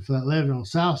mitigation for that levee on the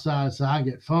south side, so I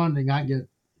get funding, I get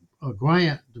a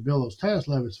grant to build those terrace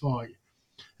levees for you.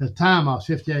 At the time, I was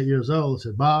 58 years old. I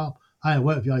said, Bob, I ain't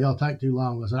waiting for y'all. Y'all take too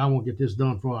long. I said, I want to get this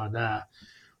done before I die.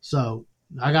 So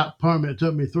I got permit. It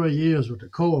took me 3 years with the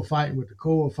Corps, fighting with the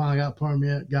Corps. Finally got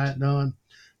permit, got it done,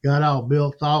 got it all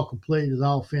built, all complete, it's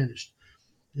all finished.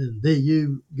 And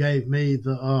DU gave me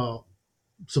the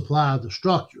supply of the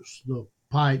structures, the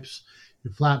pipes,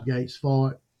 the flap gates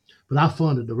for it. But I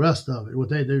funded the rest of it. What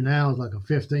they do now is like a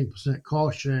 15%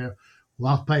 cost share.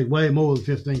 Well, I've paid way more than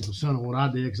 15% on what I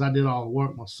did because I did all the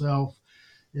work myself.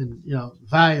 And, the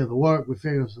value of the work we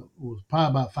figured was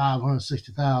probably about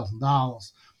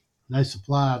 $560,000. They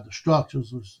supplied the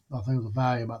structures, which I think was a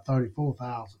value of about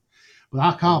 $34,000. But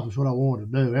I accomplished what I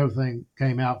wanted to do. Everything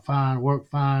came out fine, worked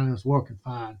fine, and it's working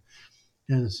fine.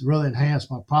 And it's really enhanced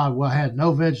my property. Well, I had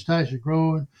no vegetation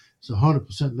growing. It's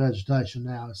 100% vegetation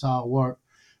now. It's all work.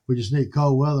 We just need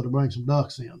cold weather to bring some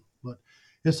ducks in. But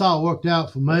it's all worked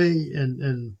out for me.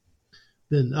 And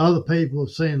then other people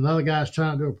have seen other guys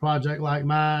trying to do a project like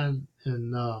mine,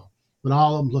 and but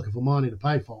all of them looking for money to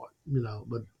pay for it,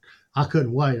 But I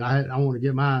couldn't wait. I want to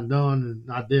get mine done,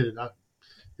 and I did it.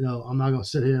 I'm not going to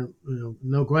sit here.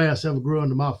 No grass ever grew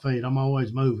under my feet. I'm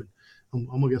always moving. I'm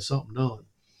going to get something done.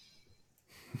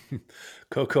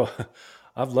 Coco,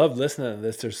 I've loved listening to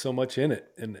this. There's so much in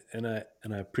it, and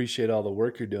I appreciate all the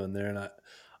work you're doing there. And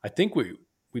I think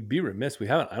we'd be remiss. We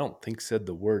haven't, I don't think, said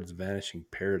the words "Vanishing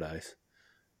Paradise,"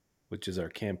 which is our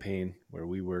campaign where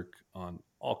we work on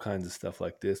all kinds of stuff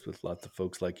like this with lots of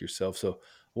folks like yourself. So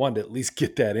I wanted to at least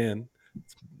get that in.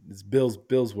 It's Bill's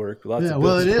work. Lots of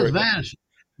Bill's it is work. vanishing.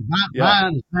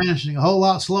 Mine is vanishing a whole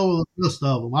lot slower than the rest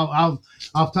of them.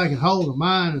 I've taken hold of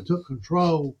mine and took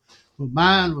control. But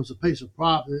mine was a piece of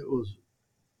property that was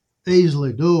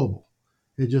easily doable.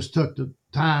 It just took the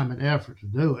time and effort to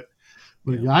do it.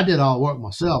 But I did all the work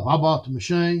myself. I bought the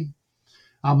machine.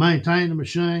 I maintained the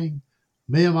machine.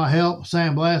 Me and my help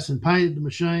sandblasted and painted the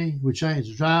machine. We changed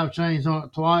the drive chains on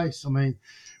it twice. I mean,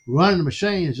 running the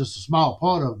machine is just a small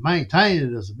part of it.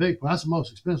 Maintaining it is a big part. That's the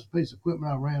most expensive piece of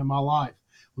equipment I ran in my life,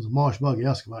 was a marsh buggy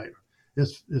excavator.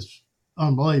 It's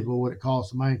unbelievable what it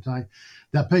costs to maintain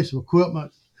that piece of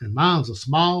equipment. And mine's a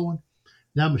small one.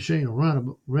 That machine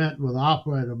will rent with an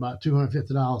operator about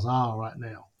 $250 an hour right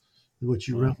now, which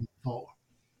you rent for.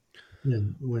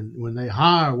 And when they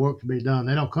hire work to be done,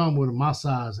 they don't come with them my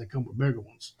size. They come with bigger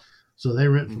ones. So they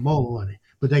rent for more money,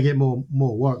 but they get more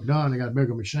work done. They got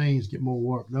bigger machines, get more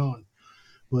work done.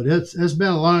 But it's been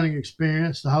a learning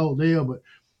experience, the whole deal. But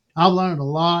I've learned a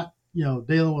lot,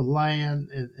 dealing with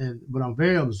land, but I'm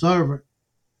very observant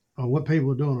of what people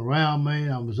are doing around me.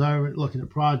 I'm observant, looking at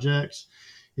projects,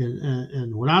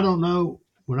 and when I don't know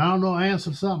the answer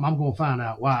to something, I'm going to find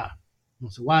out why. I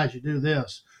say, why did you do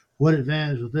this? What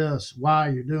advantage was this? Why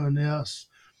are you doing this?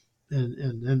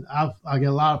 And I get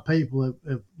a lot of people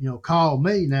that call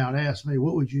me now and ask me,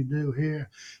 what would you do here?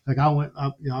 Like I've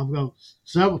gone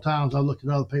several times. I looked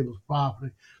at other people's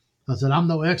property. I said, I'm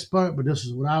no expert, but this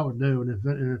is what I would do.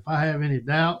 And if I have any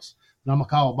doubts, then I'm gonna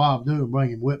call Bob Dew and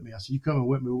bring him with me. I said, you coming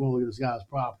with me? We're gonna look at this guy's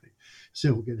property, see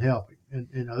if we can help him.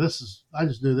 And I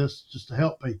just do this just to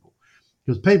help people,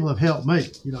 because people have helped me.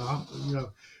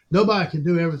 Nobody can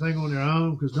do everything on their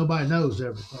own because nobody knows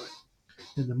everything.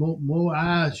 And the more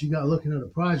eyes you got looking at a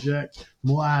project, the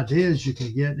more ideas you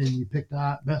can get, and you pick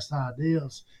the best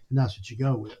ideas, and that's what you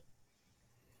go with.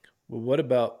 Well, what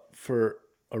about for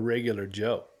a regular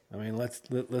Joe? I mean,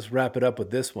 let's wrap it up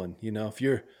with this one. If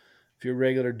you're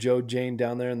regular Joe Jane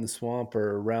down there in the swamp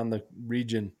or around the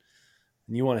region,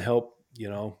 and you want to help,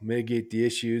 mitigate the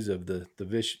issues of the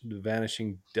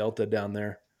vanishing delta down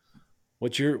there,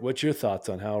 what's your thoughts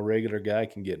on how a regular guy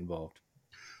can get involved?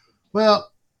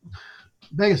 Well,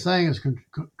 biggest thing is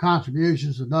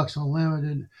contributions to Ducks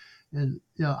Unlimited, and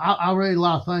I read a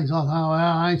lot of things on how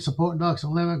I ain't supporting Ducks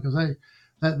Unlimited because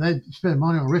they spend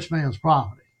money on rich man's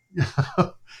property.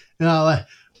 Like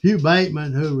Hugh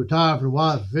Bateman, who retired from the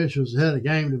Wildlife Official, was the head of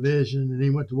game division, and he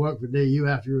went to work for DU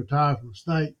after he retired from the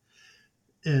state.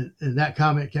 And that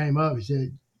comment came up. He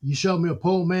said, "You show me a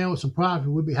poor man with some property,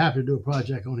 we'd be happy to do a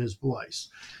project on his place."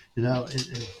 And a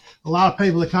lot of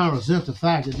people that kind of resent the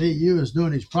fact that DU is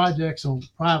doing these projects on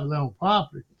privately owned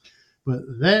property, but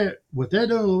what they're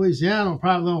doing in Louisiana on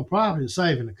privately owned property is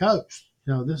saving the coast.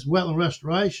 This wetland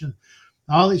restoration,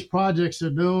 all these projects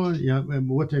they're doing, and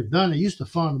what they've done, they used to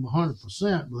fund them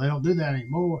 100%, but they don't do that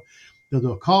anymore. They'll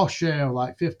do a cost share of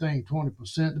like 15,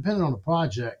 20%, depending on the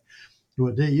project.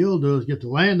 What DU will do is get the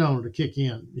landowner to kick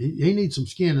in. He needs some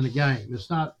skin in the game. It's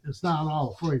not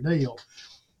all a free deal.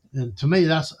 And to me,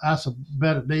 that's a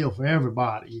better deal for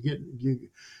everybody.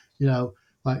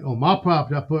 Like on my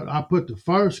property, I put the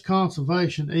first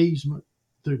conservation easement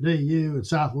through DU in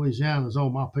South Louisiana is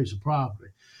on my piece of property.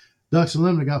 Ducks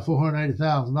Unlimited got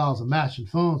 $480,000 of matching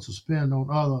funds to spend on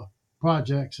other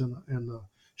projects in the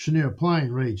Chenier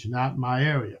Plain region, out in my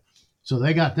area. So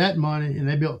they got that money, and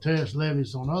they built terrace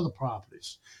levees on other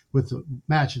properties with the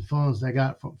matching funds they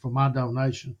got from my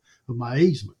donation of my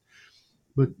easement.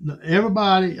 But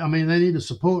everybody, they need to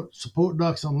support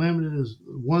Ducks Unlimited is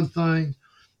one thing,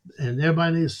 and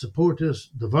everybody needs to support this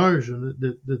diversion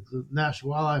that the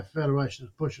National Wildlife Federation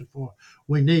is pushing for.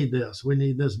 We need this. We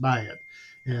need this bad.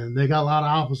 And they got a lot of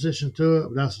opposition to it,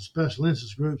 but that's the special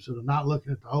interest groups that are not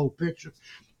looking at the whole picture.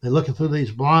 They're looking through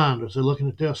these blinders. They're looking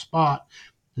at their spot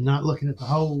and not looking at the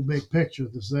whole big picture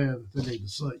that's there that they need to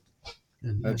see.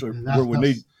 That's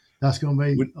going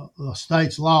to be a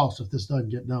state's loss if this doesn't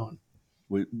get done.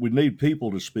 We need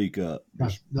people to speak up.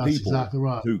 That's people exactly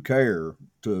right. Who care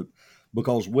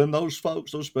because when those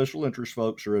folks, those special interest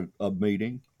folks, are at a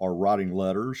meeting or writing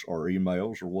letters or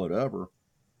emails or whatever,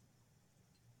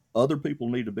 other people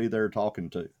need to be there talking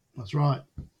too. That's right.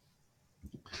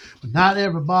 But not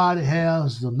everybody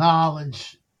has the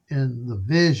knowledge and the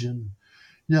vision.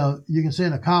 You know, you can see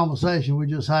in a conversation we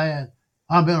just had,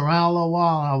 I've been around a little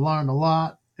while and I've learned a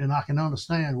lot, and I can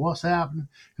understand what's happening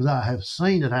because I have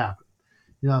seen it happen.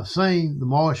 You know, I've seen the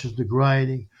marshes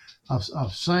degrading.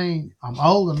 I've seen, I'm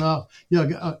old enough, you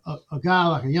know, a guy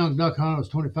like a young duck hunter who's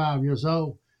 25 years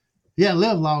old, he hadn't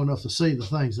lived long enough to see the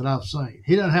things that I've seen.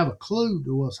 He doesn't have a clue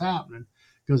to what's happening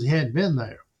because he hadn't been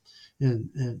there.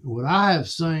 And what I have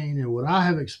seen and what I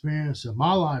have experienced in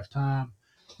my lifetime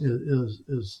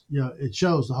is you know, it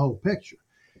shows the whole picture.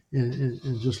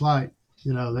 And just like,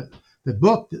 you know, that the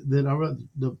book that I read,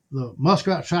 the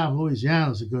Muskrat Tribe of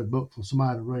Louisiana is a good book for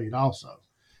somebody to read also.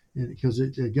 Because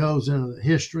it goes into the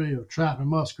history of trapping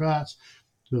muskrats.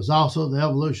 There's also the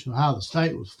evolution of how the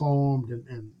state was formed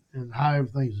and how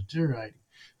everything's deteriorating.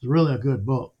 It's really a good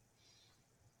book.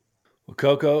 Well,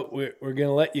 Coco, we're going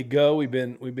to let you go. We've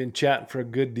been chatting for a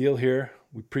good deal here.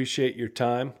 We appreciate your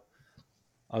time.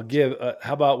 I'll give.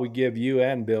 How about we give you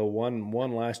and Bill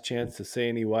one last chance to say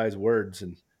any wise words,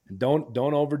 and don't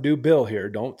overdo Bill here.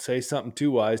 Don't say something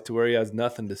too wise to where he has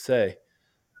nothing to say,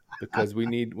 because we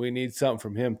need something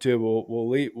from him too. We'll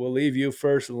leave you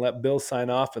first and let Bill sign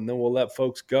off, and then we'll let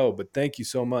folks go. But thank you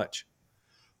so much.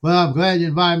 Well, I'm glad you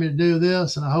invited me to do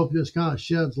this, and I hope this kind of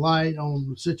sheds light on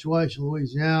the situation in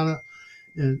Louisiana.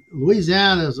 And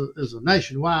Louisiana is a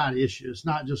nationwide issue. It's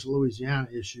not just a Louisiana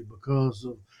issue because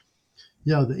of,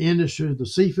 you know, the industry, the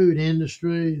seafood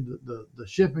industry, the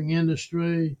shipping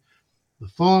industry, the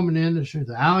farming industry,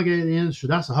 the alligator industry.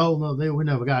 That's a whole nother thing we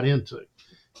never got into.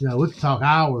 You know, we could talk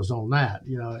hours on that,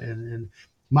 you know, and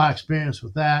my experience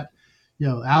with that, you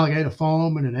know, alligator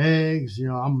farming and eggs, you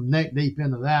know, I'm neck deep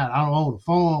into that. I don't own a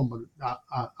farm, but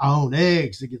I own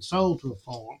eggs that get sold to a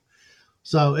farm.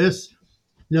 So it's,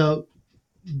 you know,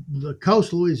 the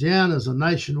coast of Louisiana is a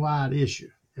nationwide issue.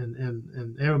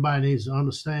 And everybody needs to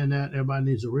understand that. Everybody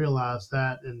needs to realize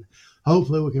that. And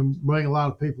hopefully we can bring a lot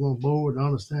of people on board to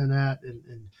understand that and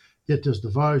get this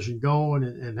diversion going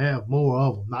and have more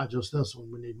of them, not just this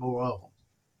one. We need more of them.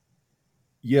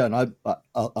 Yeah, and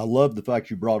I love the fact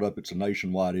you brought up it's a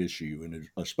nationwide issue, and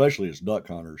especially as duck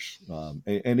hunters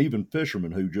and even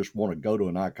fishermen who just want to go to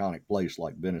an iconic place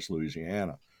like Venice,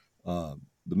 Louisiana.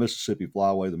 The Mississippi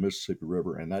Flyway, the Mississippi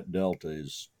River, and that delta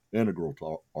is integral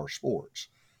to our sports.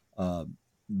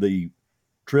 The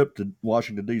trip to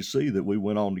Washington, D.C. that we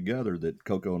went on together, that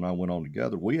Coco and I went on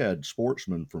together, we had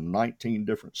sportsmen from 19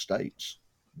 different states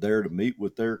there to meet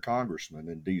with their congressman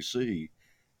in D.C.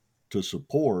 to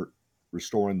support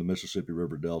restoring the Mississippi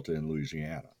River Delta in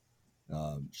Louisiana.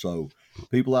 So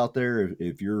people out there,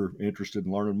 if you're interested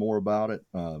in learning more about it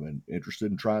and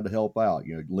interested in trying to help out,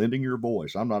 you know, lending your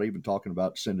voice. I'm not even talking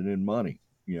about sending in money.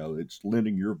 You know, it's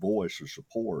lending your voice or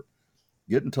support.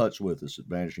 Get in touch with us at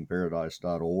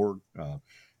vanishingparadise.org.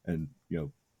 And, you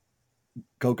know,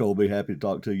 Coco will be happy to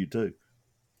talk to you too.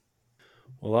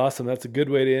 Well, awesome. That's a good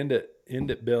way to end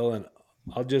it, Bill. And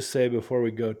I'll just say before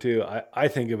we go too, I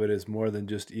think of it as more than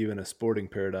just even a sporting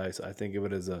paradise. I think of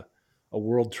it as a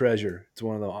world treasure. It's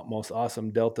one of the most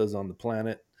awesome deltas on the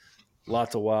planet.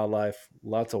 Lots of wildlife,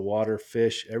 lots of water,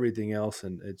 fish, everything else.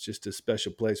 And it's just a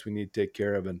special place we need to take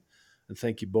care of. And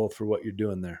thank you both for what you're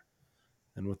doing there.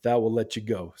 And with that, we'll let you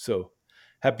go. So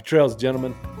happy trails,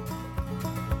 gentlemen.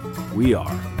 We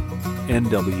are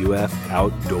NWF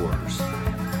Outdoors.